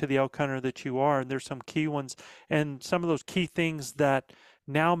molded you into the elk hunter that you are. And there's some key ones and some of those key things that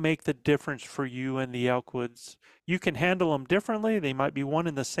now make the difference for you in the elk woods. You can handle them differently. They might be one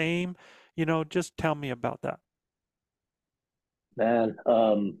and the same. Just tell me about that. Man,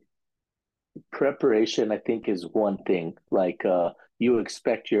 preparation I think is one thing. Like you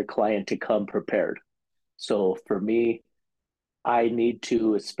expect your client to come prepared. So for me, I need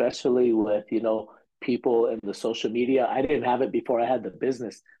to, especially with, people in the social media. I didn't have it before I had the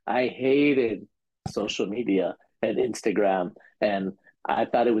business. I hated social media and Instagram, and I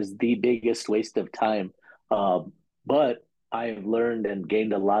thought it was the biggest waste of time. But I've learned and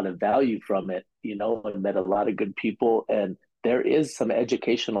gained a lot of value from it, and met a lot of good people. And there is some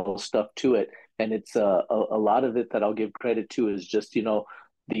educational stuff to it. And it's a lot of it that I'll give credit to is just,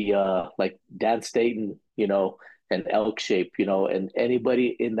 the like Dan Staten, and elk shape, and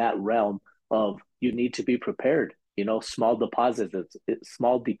anybody in that realm of you need to be prepared. Small deposits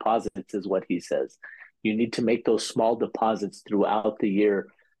is what he says. You need to make those small deposits throughout the year.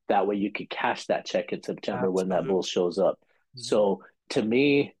 That way you could cash that check in September when that Absolutely. bull shows up. Mhm. So to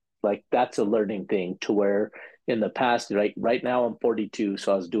me, like that's a learning thing to where in the past, right now I'm 42.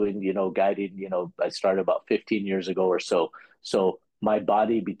 So I was doing, guiding, I started about 15 years ago or so. So my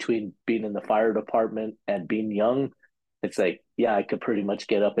body between being in the fire department and being young, it's like, yeah, I could pretty much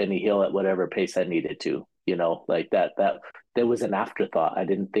get up any hill at whatever pace I needed to, like that there was an afterthought. I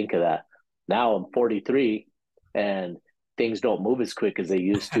didn't think of that. Now I'm 43 and things don't move as quick as they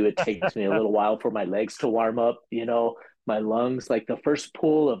used to. It takes me a little while for my legs to warm up, my lungs, like the first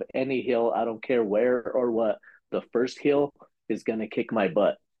pull of any hill, I don't care where or what, the first hill is going to kick my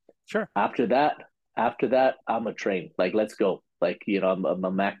butt. Sure. After that, I'm a train. Like, let's go. Like, I'm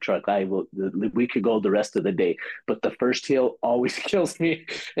a Mack truck. We could go the rest of the day, but the first hill always kills me.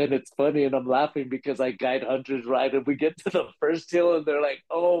 And it's funny, and I'm laughing because I guide hunters right, and we get to the first hill, and they're like,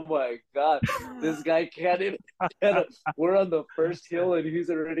 "Oh my god, this guy can't even." We're on the first hill, and he's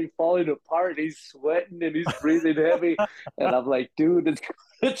already falling apart. He's sweating and he's breathing heavy, and I'm like, "Dude,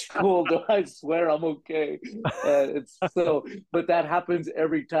 it's cool. Though. I swear I'm okay." And it's so, but that happens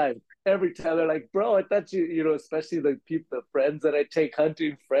every time. Every time they're like, "Bro, I thought especially the people, the friends that I take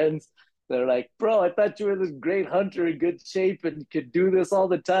hunting, friends, they're like, "Bro, I thought you were this great hunter in good shape and could do this all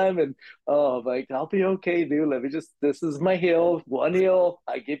the time." And I'm like, "I'll be okay, dude. Let me this is my hill, one hill.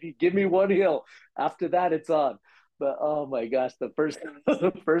 Give me one hill. After that, it's on." But oh my gosh, the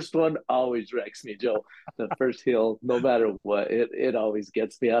first one always wrecks me, Joe. The first hill, no matter what, it always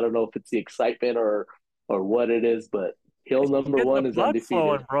gets me. I don't know if it's the excitement or what it is, but hill It's just number getting the one is blood flowing,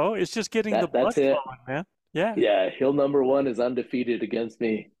 undefeated. bro. It's just getting the blood That's it. flowing, man. Yeah. Yeah, hill number one is undefeated against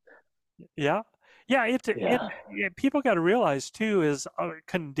me. Yeah. Yeah, Yeah. people got to realize too is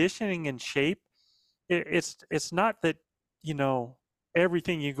conditioning and shape. It's not that, you know,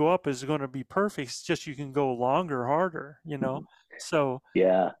 everything you go up is going to be perfect. It's just you can go longer, harder, you know. So,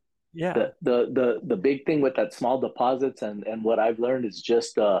 Yeah. yeah, The big thing with that small deposits and what I've learned is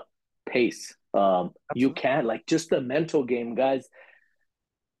just pace. You absolutely. can't, like, just the mental game, guys.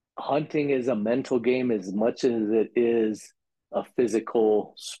 Hunting is a mental game as much as it is a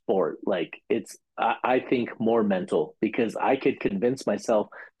physical sport. Like, I think more mental, because I could convince myself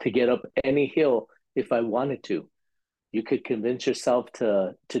to get up any hill if I wanted to. You could convince yourself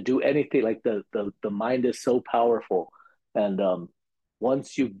to do anything. Like, the mind is so powerful. And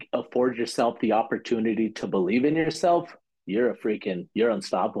once you afford yourself the opportunity to believe in yourself, you're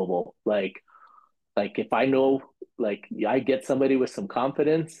unstoppable. Like if I know, like, I get somebody with some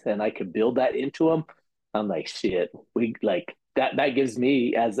confidence and I could build that into them, I'm like, shit, we like that gives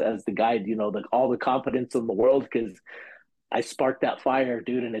me as the guide, all the confidence in the world, because I sparked that fire,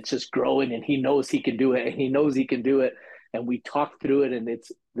 dude, and it's just growing, and he knows he can do it, and he knows he can do it. And we talk through it, and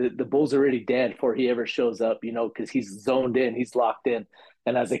it's the bull's already dead before he ever shows up, because he's zoned in, he's locked in.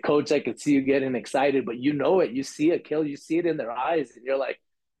 And as a coach, I could see you getting excited, but it, you see a kill, you see it in their eyes, and you're like,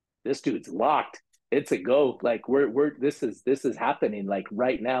 this dude's locked. It's a go. Like, we're this is happening, like,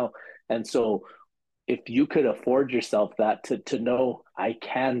 right now. And so if you could afford yourself that, to know I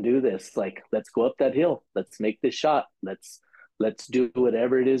can do this, like, let's go up that hill, let's make this shot, let's do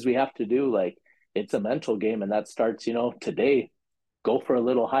whatever it is we have to do. Like, it's a mental game, and that starts, today. Go for a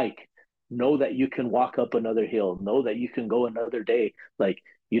little hike. Know that you can walk up another hill. Know that you can go another day. Like,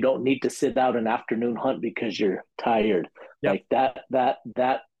 you don't need to sit out an afternoon hunt because you're tired. Yep. Like,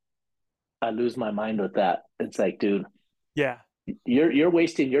 that I lose my mind with that. It's like, dude, Yeah. you're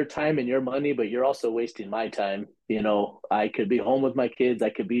wasting your time and your money, but you're also wasting my time. I could be home with my kids. I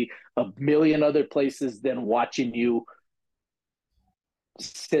could be a million other places than watching you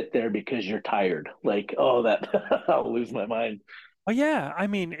sit there because you're tired. Like, oh, that I'll lose my mind. Oh yeah, I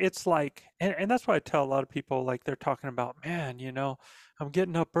mean, it's like, and that's why I tell a lot of people, like they're talking about, man, I'm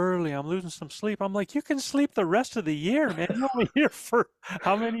getting up early, I'm losing some sleep. I'm like, you can sleep the rest of the year, man. You're only here for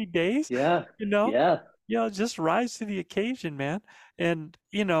how many days? Yeah, You know, yeah, just rise to the occasion, man. And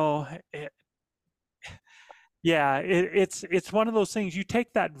yeah, it's one of those things. You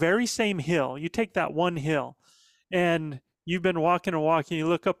take that very same hill, you take that one hill, and you've been walking and walking. You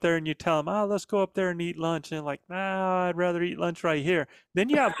look up there and you tell them, "Oh, let's go up there and eat lunch." And they're like, "Nah, I'd rather eat lunch right here." Then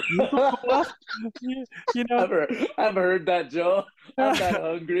you have a bugle go off. You, you know, I've heard that, Joe. I'm not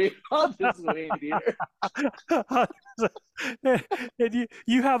hungry. I'll just wait here. and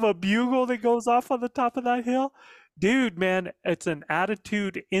you have a bugle that goes off on the top of that hill. Dude, man, it's an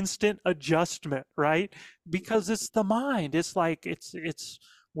attitude instant adjustment, right? Because it's the mind. It's like it's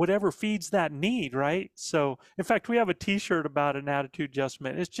whatever feeds that need, right? So, in fact, we have a T-shirt about an attitude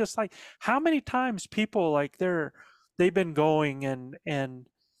adjustment. It's just like how many times people, like, they've been going and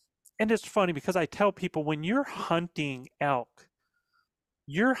it's funny because I tell people, when you're hunting elk,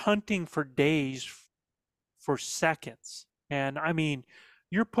 you're hunting for days, for seconds. And I mean,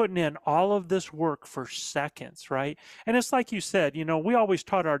 you're putting in all of this work for seconds, right? And it's like you said, we always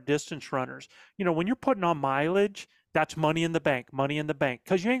taught our distance runners, when you're putting on mileage, that's money in the bank, money in the bank,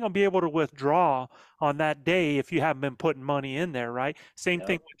 because you ain't going to be able to withdraw on that day if you haven't been putting money in there, right? Same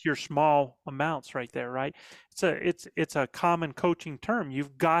thing Yep. with your small amounts right there, right? It's a common coaching term.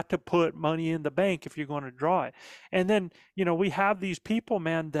 You've got to put money in the bank if you're going to draw it. And then, we have these people,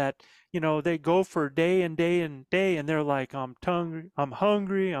 man, that they go for day and day and day, and they're like, I'm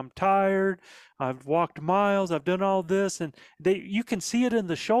hungry, I'm tired, I've walked miles, I've done all this, and you can see it in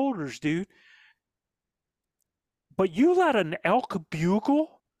the shoulders, dude. But you let an elk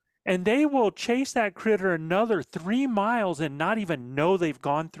bugle, and they will chase that critter another 3 miles and not even know they've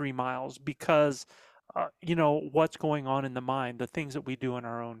gone 3 miles because, what's going on in the mind, the things that we do in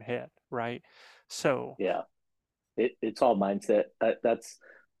our own head, right? So, Yeah. It's all mindset. That's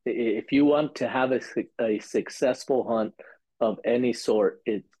if you want to have a successful hunt of any sort,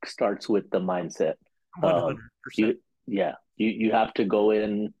 it starts with the mindset. Um, 100%. you you have to go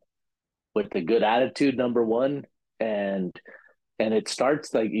in with a good attitude, number one, and it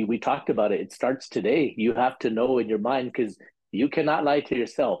starts like we talked about it. It starts today. You have to know in your mind because you cannot lie to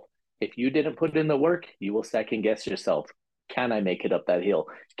yourself. If you didn't put in the work, you will second guess yourself. Can I make it up that hill?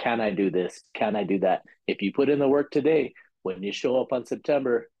 Can I do this? Can I do that? If you put in the work today, when you show up on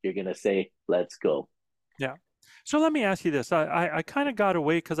September, you're going to say, let's go. Yeah. So let me ask you this. I kind of got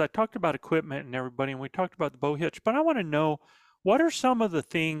away because I talked about equipment and everybody, and we talked about the bow hitch, but I want to know what are some of the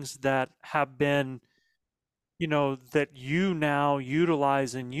things that have been, that you now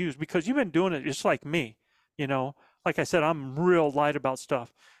utilize and use because you've been doing it just like me, you know. Like I said, I'm real light about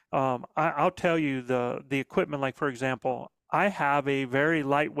stuff. I'll tell you the equipment, like for example, I have a very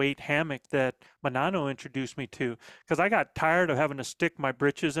lightweight hammock that Manano introduced me to because I got tired of having to stick my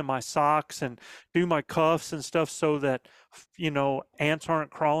breeches in my socks and do my cuffs and stuff so that ants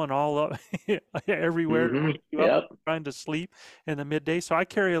aren't crawling all up everywhere to Mm-hmm. wake you up Yep. trying to sleep in the midday. So I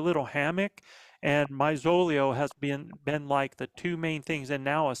carry a little hammock, and my Zolio has been like the two main things, and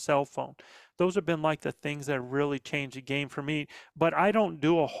now a cell phone. Those have been like the things that really changed the game for me. But I don't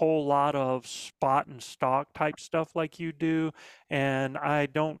do a whole lot of spot and stock type stuff like you do, and I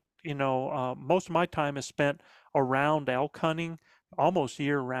don't. Most of my time is spent around elk hunting, almost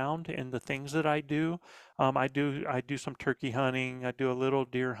year round in the things that I do. I do some turkey hunting. I do a little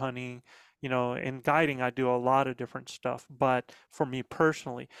deer hunting. In guiding, I do a lot of different stuff. But for me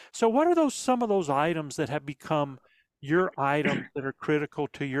personally, so what are some of those items that have become your items that are critical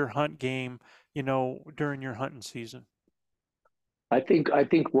to your hunt game, during your hunting season? I think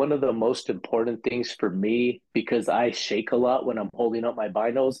one of the most important things for me, because I shake a lot when I'm holding up my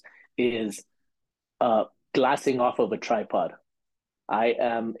binos, is uh, glassing off of a tripod. I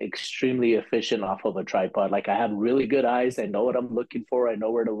am extremely efficient off of a tripod. Like I have really good eyes. I know what I'm looking for. I know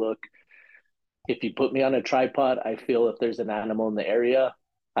where to look. If you put me on a tripod, I feel if there's an animal in the area,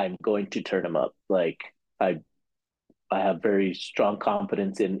 I'm going to turn him up. Like I I have very strong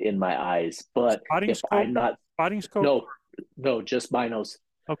confidence in my eyes. But Spotting if scope? I'm not, Spotting scope? no, no, just binos.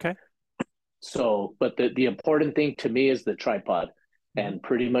 Okay. So, but the important thing to me is the tripod. Mhm. And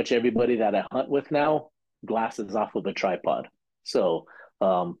pretty much everybody that I hunt with now glasses off of a tripod. So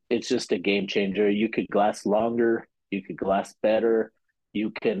it's just a game changer. You could glass longer, you could glass better.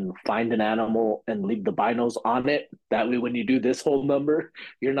 You can find an animal and leave the binos on it. That way, when you do this whole number,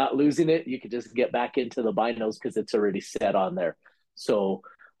 you're not losing it. You could just get back into the binos because it's already set on there. So,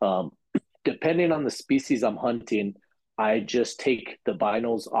 um, depending on the species I'm hunting, I just take the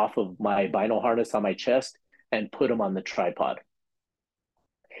binos off of my bino harness on my chest and put them on the tripod.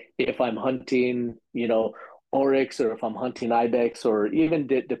 If I'm hunting, oryx, or if I'm hunting ibex, or even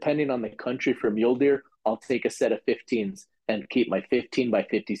depending on the country for mule deer, I'll take a set of 15s and keep my 15 by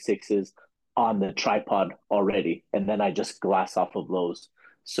 56s on the tripod already. And then I just glass off of those.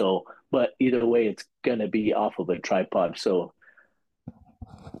 So, but either way, it's going to be off of a tripod. So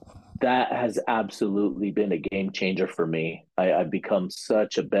that has absolutely been a game changer for me. I've become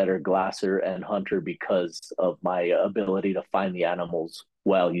such a better glasser and hunter because of my ability to find the animals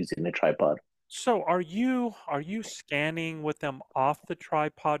while using the tripod. So are you scanning with them off the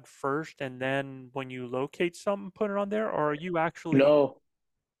tripod first, and then when you locate something, put it on there, or are you actually? No,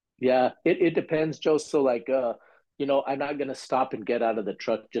 yeah, it depends, Joe. So like I'm not gonna stop and get out of the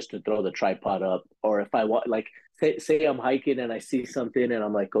truck just to throw the tripod up. Or if I want like say I'm hiking and I see something and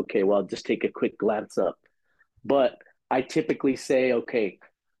I'm like, okay, well, I'll just take a quick glance up. But I typically say, okay,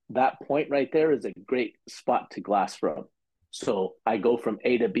 that point right there is a great spot to glass from. So I go from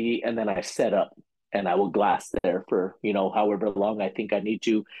A to B and then I set up and I will glass there for, however long I think I need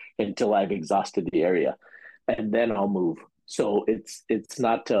to until I've exhausted the area. And then I'll move. So it's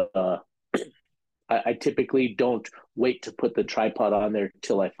not I typically don't wait to put the tripod on there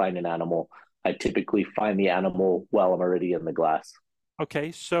till I find an animal. I typically find the animal while I'm already in the glass.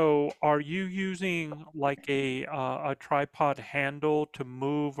 Okay, so are you using like a tripod handle to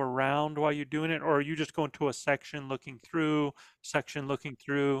move around while you're doing it, or are you just going to a section looking through?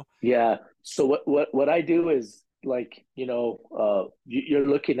 Yeah. So what I do is like, you're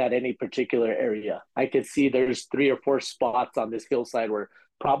looking at any particular area. I can see there's 3 or 4 spots on this hillside where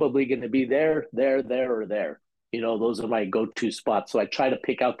probably going to be there, there, there, or there. Those are my go-to spots. So I try to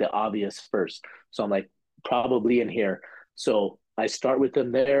pick out the obvious first. So I'm like, probably in here. So I start with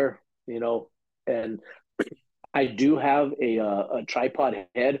them there, and I do have a tripod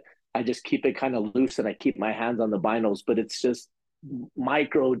head. I just keep it kind of loose and I keep my hands on the binos, but it's just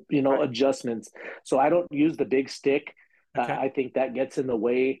micro, Right. adjustments. So I don't use the big stick. Okay. I think that gets in the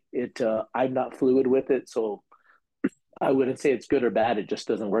way. I'm not fluid with it, so I wouldn't say it's good or bad. It just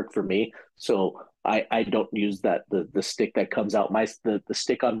doesn't work for me. So I don't use that the stick that comes out. The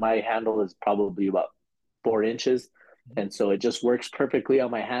stick on my handle is probably about 4 inches. And so it just works perfectly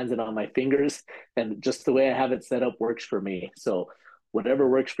on my hands and on my fingers. And just the way I have it set up works for me. So whatever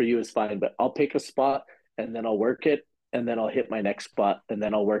works for you is fine. But I'll pick a spot and then I'll work it. And then I'll hit my next spot and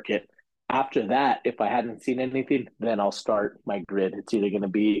then I'll work it. After that, if I hadn't seen anything, then I'll start my grid. It's either going to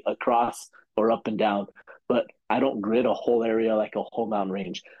be across or up and down. But I don't grid a whole area like a whole mountain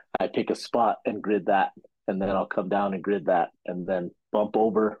range. I pick a spot and grid that, and then I'll come down and grid that, and then bump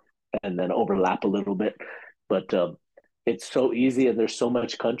over and then overlap a little bit. But it's so easy, and there's so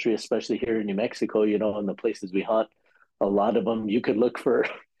much country, especially here in New Mexico. In the places we hunt, a lot of them you could look for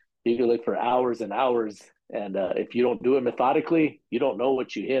hours and hours, and if you don't do it methodically, you don't know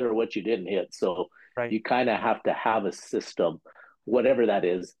what you hit or what you didn't hit. So Right. you kind of have to have a system, whatever that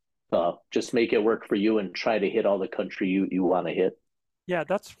is. Just make it work for you and try to hit all the country you want to hit. Yeah,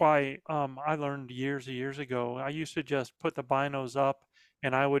 that's why I learned years and years ago. I used to just put the binos up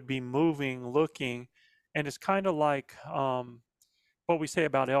and I would be moving, looking, and it's kind of like what we say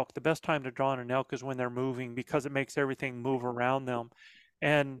about elk. The best time to draw on an elk is when they're moving because it makes everything move around them.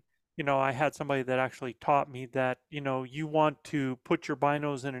 And, I had somebody that actually taught me that, you want to put your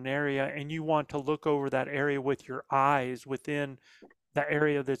binos in an area and you want to look over that area with your eyes within the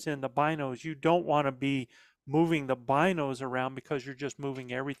area that's in the binos. You don't want to be moving the binos around because you're just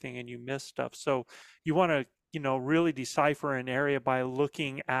moving everything and you miss stuff. So you want to, really decipher an area by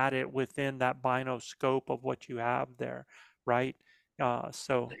looking at it within that bino scope of what you have there, right?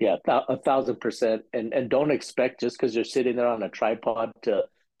 So Yeah, 1,000%. And don't expect just because you're sitting there on a tripod to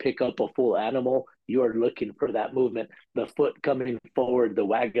pick up a full animal. You are looking for that movement, the foot coming forward, the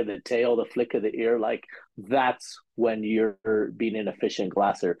wag of the tail, the flick of the ear. Like that's when you're being an efficient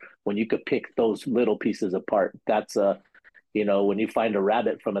glasser. When you could pick those little pieces apart. That's when you find a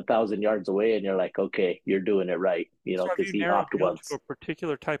rabbit from 1,000 yards away and you're like, okay, you're doing it right, so have because you he narrowed hopped down to once. a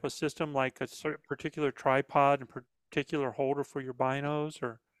particular type of system, like a particular tripod and particular holder for your binos,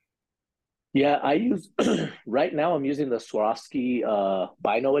 or? Yeah, I use right now I'm using the Swarovski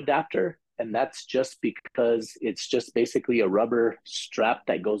Bino adapter, and that's just because it's just basically a rubber strap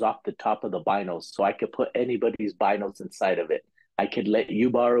that goes off the top of the binos. So I could put anybody's binos inside of it. I could let you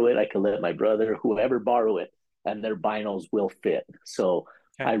borrow it, I could let my brother, whoever borrow it, and their binos will fit. So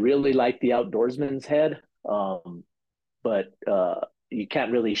Okay. I really like the outdoorsman's head. But you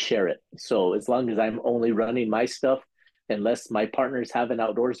can't really share it. So as long as I'm only running my stuff, unless my partners have an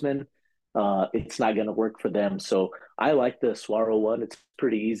outdoorsman, it's not going to work for them. So I like the Swaro one. It's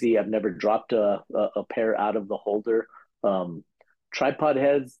pretty easy. I've never dropped a pair out of the holder. Um, Tripod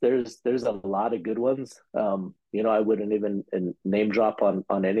heads, there's a lot of good ones. I wouldn't even name drop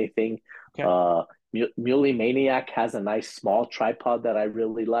on anything. Okay. Uh, Muley Maniac has a nice small tripod that I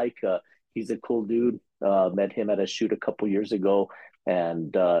really like. He's a cool dude. Met him at a shoot a couple years ago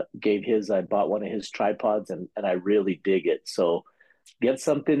and I bought one of his tripods and I really dig it. So get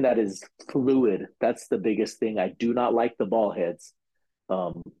something that is fluid. That's the biggest thing. I do not like the ball heads.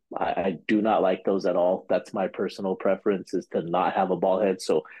 I do not like those at all. That's my personal preference, is to not have a ball head.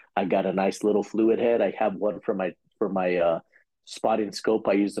 So I got a nice little fluid head. I have one for my spotting scope.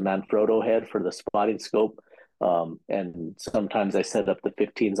 I use the Manfrotto head for the spotting scope. And sometimes I set up the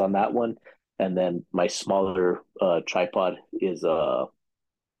 15s on that one. And then my smaller tripod is I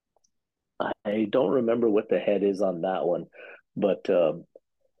don't remember what the head is on that one, but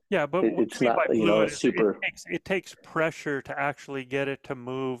Yeah, but what it's I mean not by fluid is it super. takes it takes pressure to actually get it to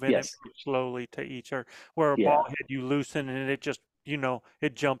move, and it Yes, moves slowly to each. Or where a ball yeah, head you loosen and it just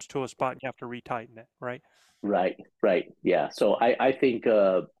it jumps to a spot and you have to retighten it, right? right, right, yeah. So I think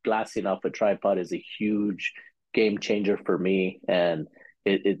glassing off a tripod is a huge game changer for me, and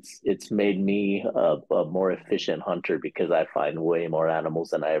it's made me a more efficient hunter because I find way more animals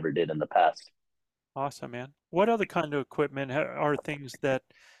than I ever did in the past. Awesome, man. What other kind of equipment are things that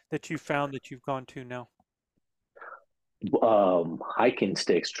you found that you've gone to now? Hiking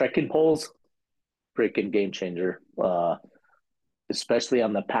sticks, trekking poles, freaking game changer. Especially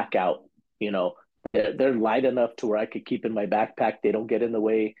on the pack out. You know, they're light enough to where I could keep in my backpack. They don't get in the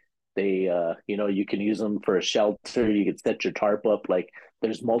way. You can use them for a shelter. You can set your tarp up. Like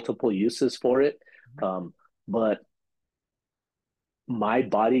there's multiple uses for it. Mhm. But my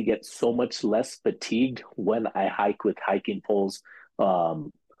body gets so much less fatigued when I hike with hiking poles,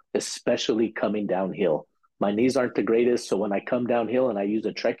 um, especially coming downhill. My knees aren't the greatest, so when I come downhill and I use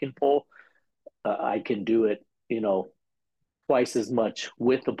a trekking pole, I can do it, twice as much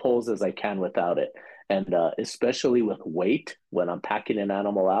with the poles as I can without it. And especially with weight, when I'm packing an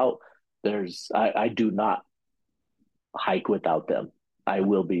animal out, I do not hike without them. I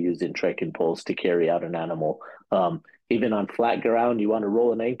will be using trekking poles to carry out an animal. Even on flat ground, you want to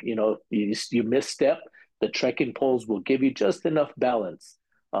roll an ankle, you misstep, the trekking poles will give you just enough balance.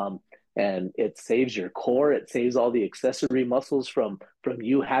 And it saves your core. It saves all the accessory muscles from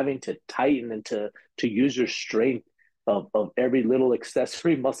you having to tighten and to use your strength of every little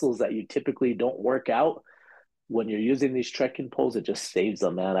accessory muscles that you typically don't work out. When you're using these trekking poles, it just saves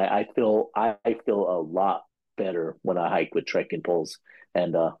them, man. I feel a lot better when I hike with trekking poles.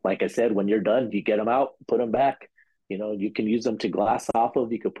 And like I said, when you're done, you get them out, put them back. You can use them to glass off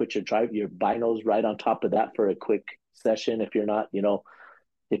of. You could put your binos right on top of that for a quick session if you're not,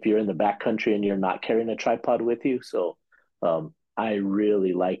 if you're in the back country and you're not carrying a tripod with you. So I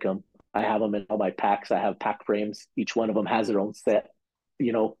really like them. I have them in all my packs. I have pack frames. Each one of them has their own set,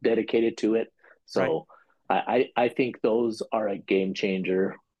 dedicated to it. Right. So I think those are a game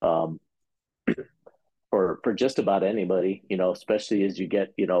changer, for just about anybody, especially as you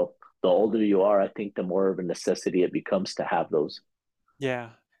get, the older you are, I think the more of a necessity it becomes to have those. Yeah.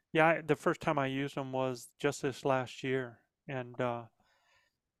 Yeah. The first time I used them was just this last year. And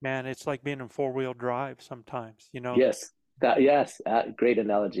man, it's like being in four-wheel drive sometimes, Yes, yes, great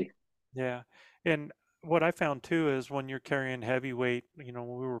analogy. Yeah. And what I found too is when you're carrying heavy weight, when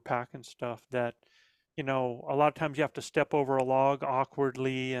we were packing stuff that, a lot of times you have to step over a log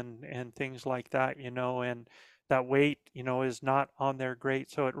awkwardly and things like that, and that weight, is not on there great.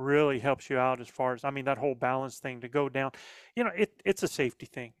 So it really helps you out as far as, I mean, that whole balance thing to go down, it's a safety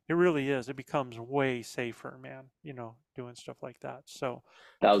thing. It really is. It becomes way safer, man, doing stuff like that. So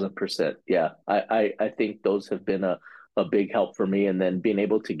 1,000%. Yeah. I think those have been a big help for me. And then being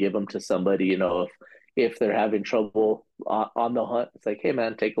able to give them to somebody, if they're having trouble on the hunt, it's like, hey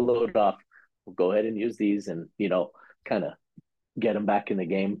man, take a load off. We'll go ahead and use these and, kind of get them back in the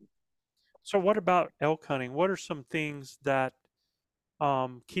game. So what about elk hunting? What are some things that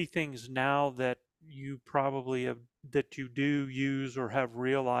key things now that you probably have that you do use or have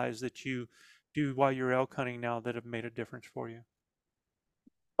realized that you do while you're elk hunting now that have made a difference for you?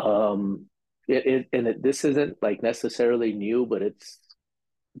 Um, this isn't like necessarily new, but it's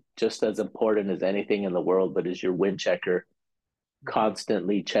just as important as anything in the world, but is your wind checker, Mhm.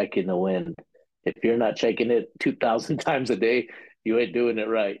 constantly checking the wind. If you're not checking it 2,000 times a day, you ain't doing it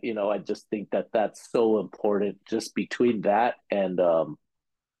right. I just think that that's so important, just between that and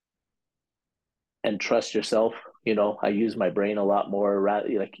trust yourself. I use my brain a lot more.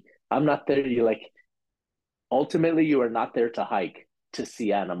 Like, I'm not there. You like, ultimately, you are not there to hike to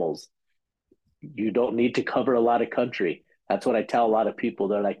see animals. You don't need to cover a lot of country. That's what I tell a lot of people.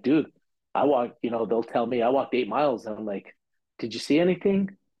 They're like, dude, I walked, they'll tell me I walked 8 miles. And I'm like, did you see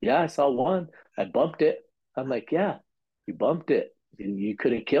anything? Yeah, I saw one. I bumped it. I'm like, yeah, you bumped it. You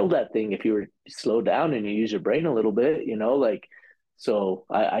could have killed that thing if you were slowed down and you use your brain a little bit, like, so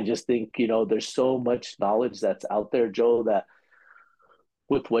I just think, there's so much knowledge that's out there, Joe, that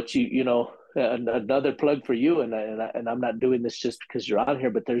with what another plug for you, and I'm not doing this just because you're on here,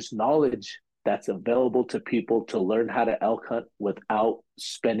 but there's knowledge that's available to people to learn how to elk hunt without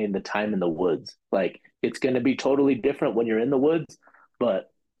spending the time in the woods. Like, it's going to be totally different when you're in the woods, but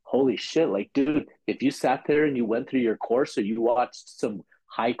holy shit, like, dude, if you sat there and you went through your course or you watched some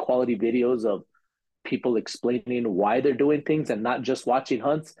high quality videos of people explaining why they're doing things and not just watching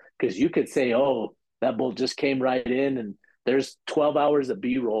hunts, because you could say, oh, that bull just came right in and there's 12 hours of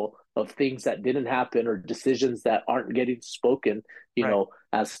b-roll of things that didn't happen or decisions that aren't getting spoken, Right.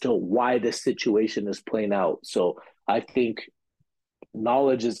 as to why this situation is playing out. So I think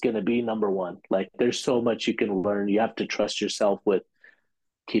knowledge is going to be number one. Like, there's so much you can learn. You have to trust yourself with,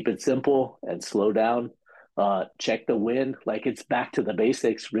 keep it simple and slow down. Check the wind. Like, it's back to the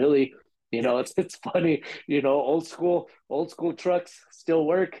basics, really. Yep. It's funny. Old school trucks still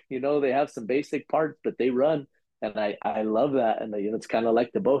work. They have some basic parts, but they run, and I love that. And it's kind of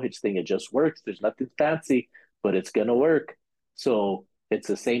like the bow hitch thing. It just works. There's nothing fancy, but it's gonna work. So it's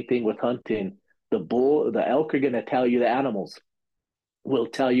the same thing with hunting. The elk are gonna tell you, the animals will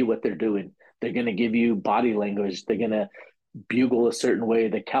tell you what they're doing. They're gonna give you body language. They're gonna bugle a certain way.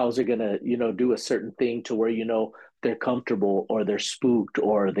 The cows are gonna, do a certain thing to where they're comfortable or they're spooked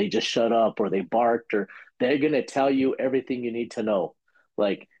or they just shut up or they barked, or they're gonna tell you everything you need to know.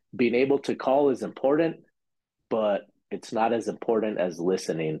 Like, being able to call is important, but it's not as important as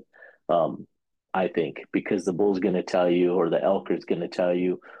listening. Um, I think because the bull's going to tell you, or the elk is going to tell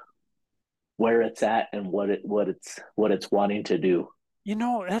you where it's at and what it's wanting to do.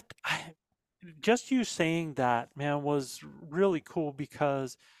 Just you saying that, man, was really cool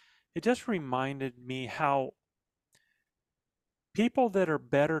because it just reminded me how people that are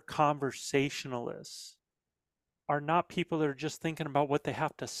better conversationalists are not people that are just thinking about what they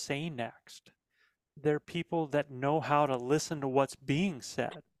have to say next. They're people that know how to listen to what's being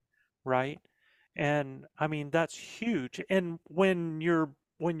said, right? And I mean, that's huge. And when you're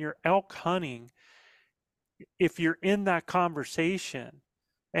elk hunting, if you're in that conversation,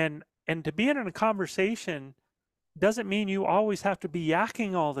 and to be in a conversation doesn't mean you always have to be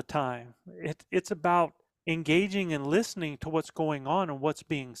yakking all the time. It's about engaging and listening to what's going on and what's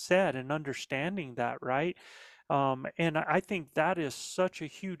being said and understanding that, right? And I think that is such a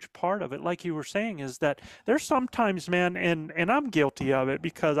huge part of it. Like you were saying, is that there's sometimes, man, and I'm guilty of it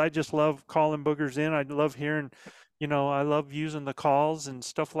because I just love calling boogers in. I love hearing, I love using the calls and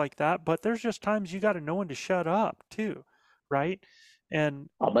stuff like that. But there's just times you got to know when to shut up too, right? And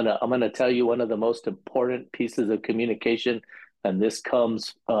I'm gonna tell you one of the most important pieces of communication, and this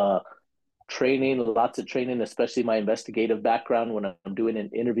comes training, lots of training, especially my investigative background when I'm doing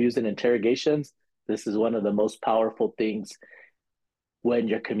interviews and interrogations. This is one of the most powerful things when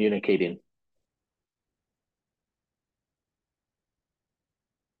you're communicating.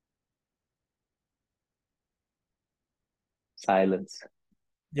 Silence.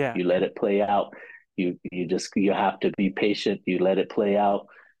 yeah, You let it play out. You have to be patient. You let it play out.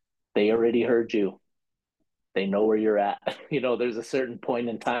 They already heard you. They know where you're at. There's a certain point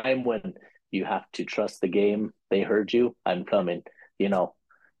in time when you have to trust the game. They heard you. I'm coming. You know,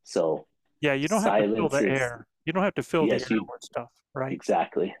 so yeah, you don't have to fill silence the is, air. You don't have to fill the yes, air you with stuff, right?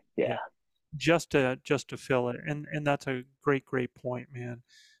 exactly. Yeah. Yeah. Just to fill it, and that's a great point, man.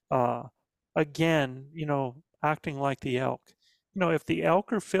 uh Again, acting like the elk, if the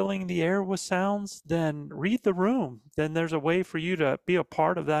elk are filling the air with sounds, then read the room. Then there's a way for you to be a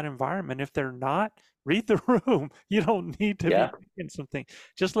part of that environment. If they're not, read the room. You don't need to be Yeah. thinking something.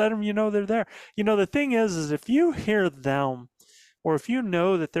 Just let them, they're there. The thing is if you hear them, or if you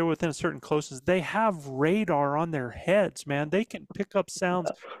know that they're within a certain closeness, they have radar on their heads, man. They can pick up sounds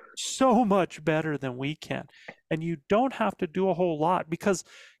so much better than we can. And you don't have to do a whole lot because,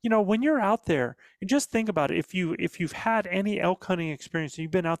 when you're out there, and just think about it, if you've had any elk hunting experience, you've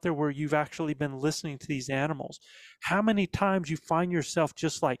been out there where you've actually been listening to these animals, how many times you find yourself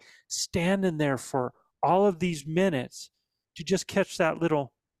just like standing there for all of these minutes to just catch that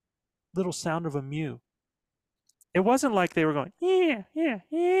little sound of a mew. It wasn't like they were going, yeah, yeah,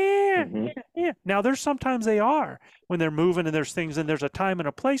 yeah, Hmm. yeah, yeah. Now, there's sometimes they are when they're moving and there's things and there's a time and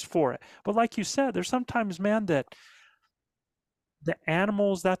a place for it. But like you said, there's sometimes, man, that the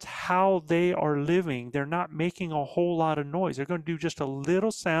animals, that's how they are living. They're not making a whole lot of noise. They're going to do just a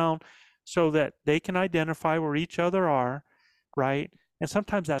little sound so that they can identify where each other are, right? And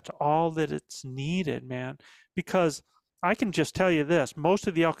sometimes that's all that it's needed, man. Because I can just tell you this, most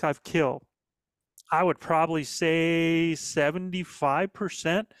of the elk I've killed, I would probably say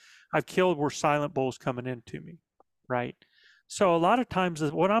 75% I've killed were silent bulls coming into me, right? So a lot of times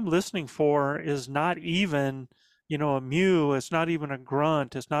what I'm listening for is not even, a mew, it's not even a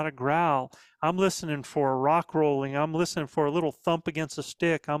grunt, it's not a growl. I'm listening for a rock rolling, I'm listening for a little thump against a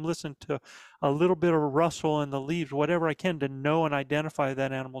stick, I'm listening to a little bit of a rustle in the leaves, whatever I can to know and identify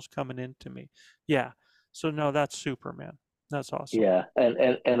that animal's coming into me. Yeah. So no, that's super, man. That's awesome. Yeah.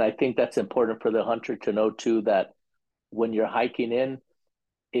 And I think that's important for the hunter to know too, that when you're hiking in,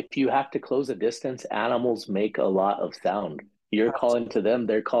 if you have to close a distance, animals make a lot of sound. You're calling to them,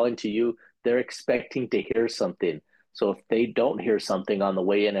 they're calling to you, they're expecting to hear something. So if they don't hear something on the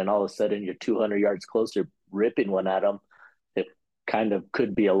way in and all of a sudden you're 200 yards closer ripping one at them, it kind of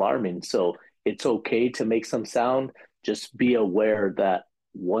could be alarming. So it's okay to make some sound. Just be aware that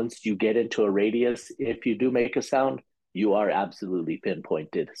once you get into a radius, if you do make a sound, you are absolutely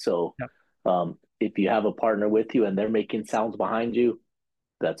pinpointed. So Yeah. if you have a partner with you and they're making sounds behind you,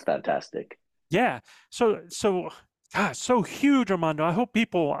 that's fantastic. Yeah. So, God, so huge, Armando. I hope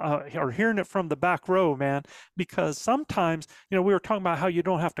people are hearing it from the back row, man, because sometimes, we were talking about how you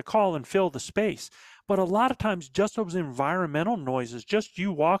don't have to call and fill the space, but a lot of times just those environmental noises, just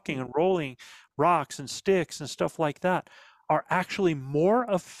you walking and rolling rocks and sticks and stuff like that are actually more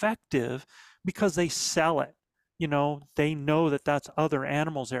effective because they sell it. They know that that's other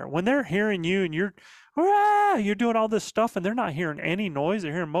animals there. When they're hearing you and you're doing all this stuff and they're not hearing any noise,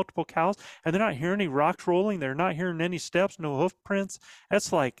 they're hearing multiple cows and they're not hearing any rocks rolling, they're not hearing any steps, no hoof prints.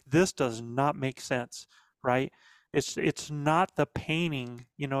 That's like, this does not make sense, right? It's not the painting,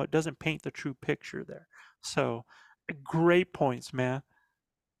 it doesn't paint the true picture there. So great points, man.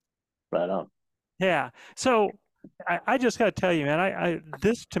 Right on. Yeah. So I just got to tell you, man,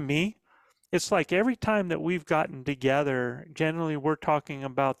 this to me, it's like every time that we've gotten together, generally we're talking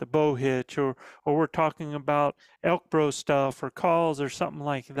about the bow hitch, or we're talking about elk bro stuff or calls or something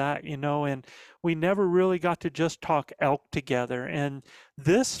like that, and we never really got to just talk elk together. And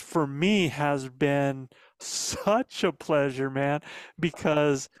this for me has been such a pleasure, man,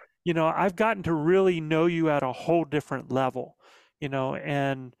 because, I've gotten to really know you at a whole different level,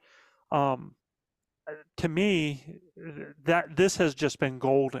 and um, to me, that this has just been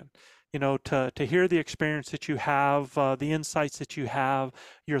golden. To hear the experience that you have, the insights that you have,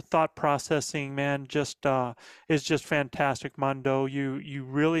 your thought processing, man, just is just fantastic, Mondo. You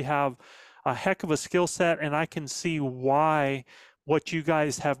really have a heck of a skill set, and I can see why what you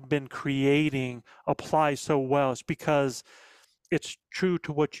guys have been creating applies so well. It's because it's true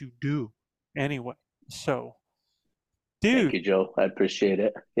to what you do anyway. So, Thank dude, you, Joe. I appreciate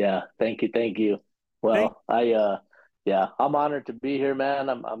it. Yeah, thank you, thank you. thank Well, yeah, I'm honored to be here, man.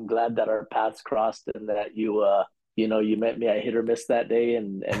 I'm glad that our paths crossed and that you met me at hit or miss that day,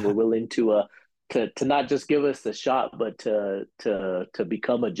 and were willing to not just give us the shot, but to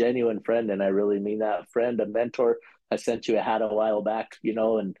become a genuine friend. And I really mean that, friend, a mentor. I sent you a hat a while back,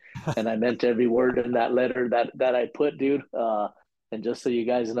 and I meant every word in that letter that I put, dude. And just so you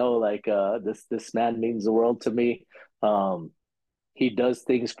guys know, like, this man means the world to me. Um, he does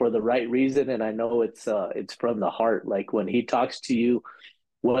things for the right reason, and I know it's from the heart. Like when he talks to you,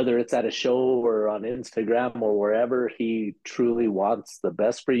 whether it's at a show or on Instagram or wherever, he truly wants the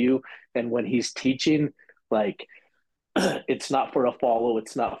best for you. And when he's teaching, like, it's not for a follow,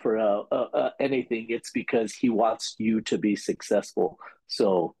 it's not for anything. It's because he wants you to be successful.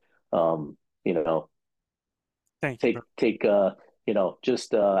 So, um, you know, thank you, bro. take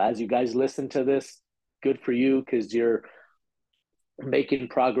just as you guys listen to this, good for you, because you're making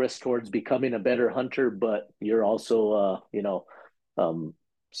progress towards becoming a better hunter, but you're also um,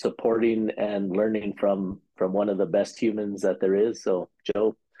 supporting and learning from one of the best humans that there is. So,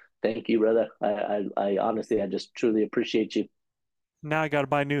 Joe, thank you, brother. I honestly, I just truly appreciate you. Now I got to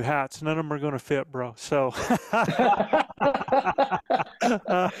buy new hats. None of them are going to fit, bro. So, to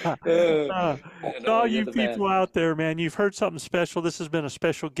No, all you're you the man. people out there, man, you've heard something special. This has been a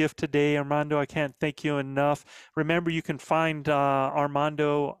special gift today, Armando. I can't thank you enough. Remember, you can find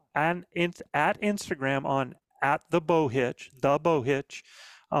Armando at Instagram on at the Bow Hitch,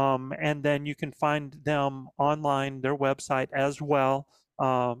 and then you can find them online, their website as well,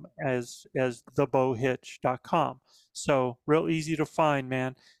 as thebowhitch.com. So real easy to find,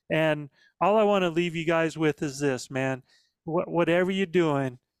 man. And all I want to leave you guys with is this, man. Whatever you're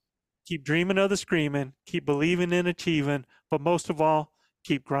doing, keep dreaming of the screaming, keep believing in achieving, but most of all,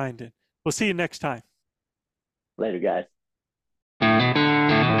 keep grinding. We'll see you next time. Later, guys.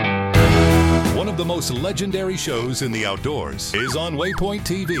 One of the most legendary shows in the outdoors is on Waypoint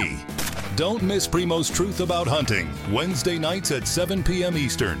TV. Don't miss Primo's Truth About Hunting, Wednesday nights at 7 p.m.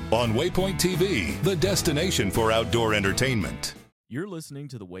 Eastern on Waypoint TV, the destination for outdoor entertainment. You're listening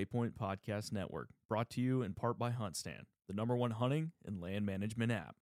to the Waypoint Podcast Network, brought to you in part by HuntStand, the #1 hunting and land management app.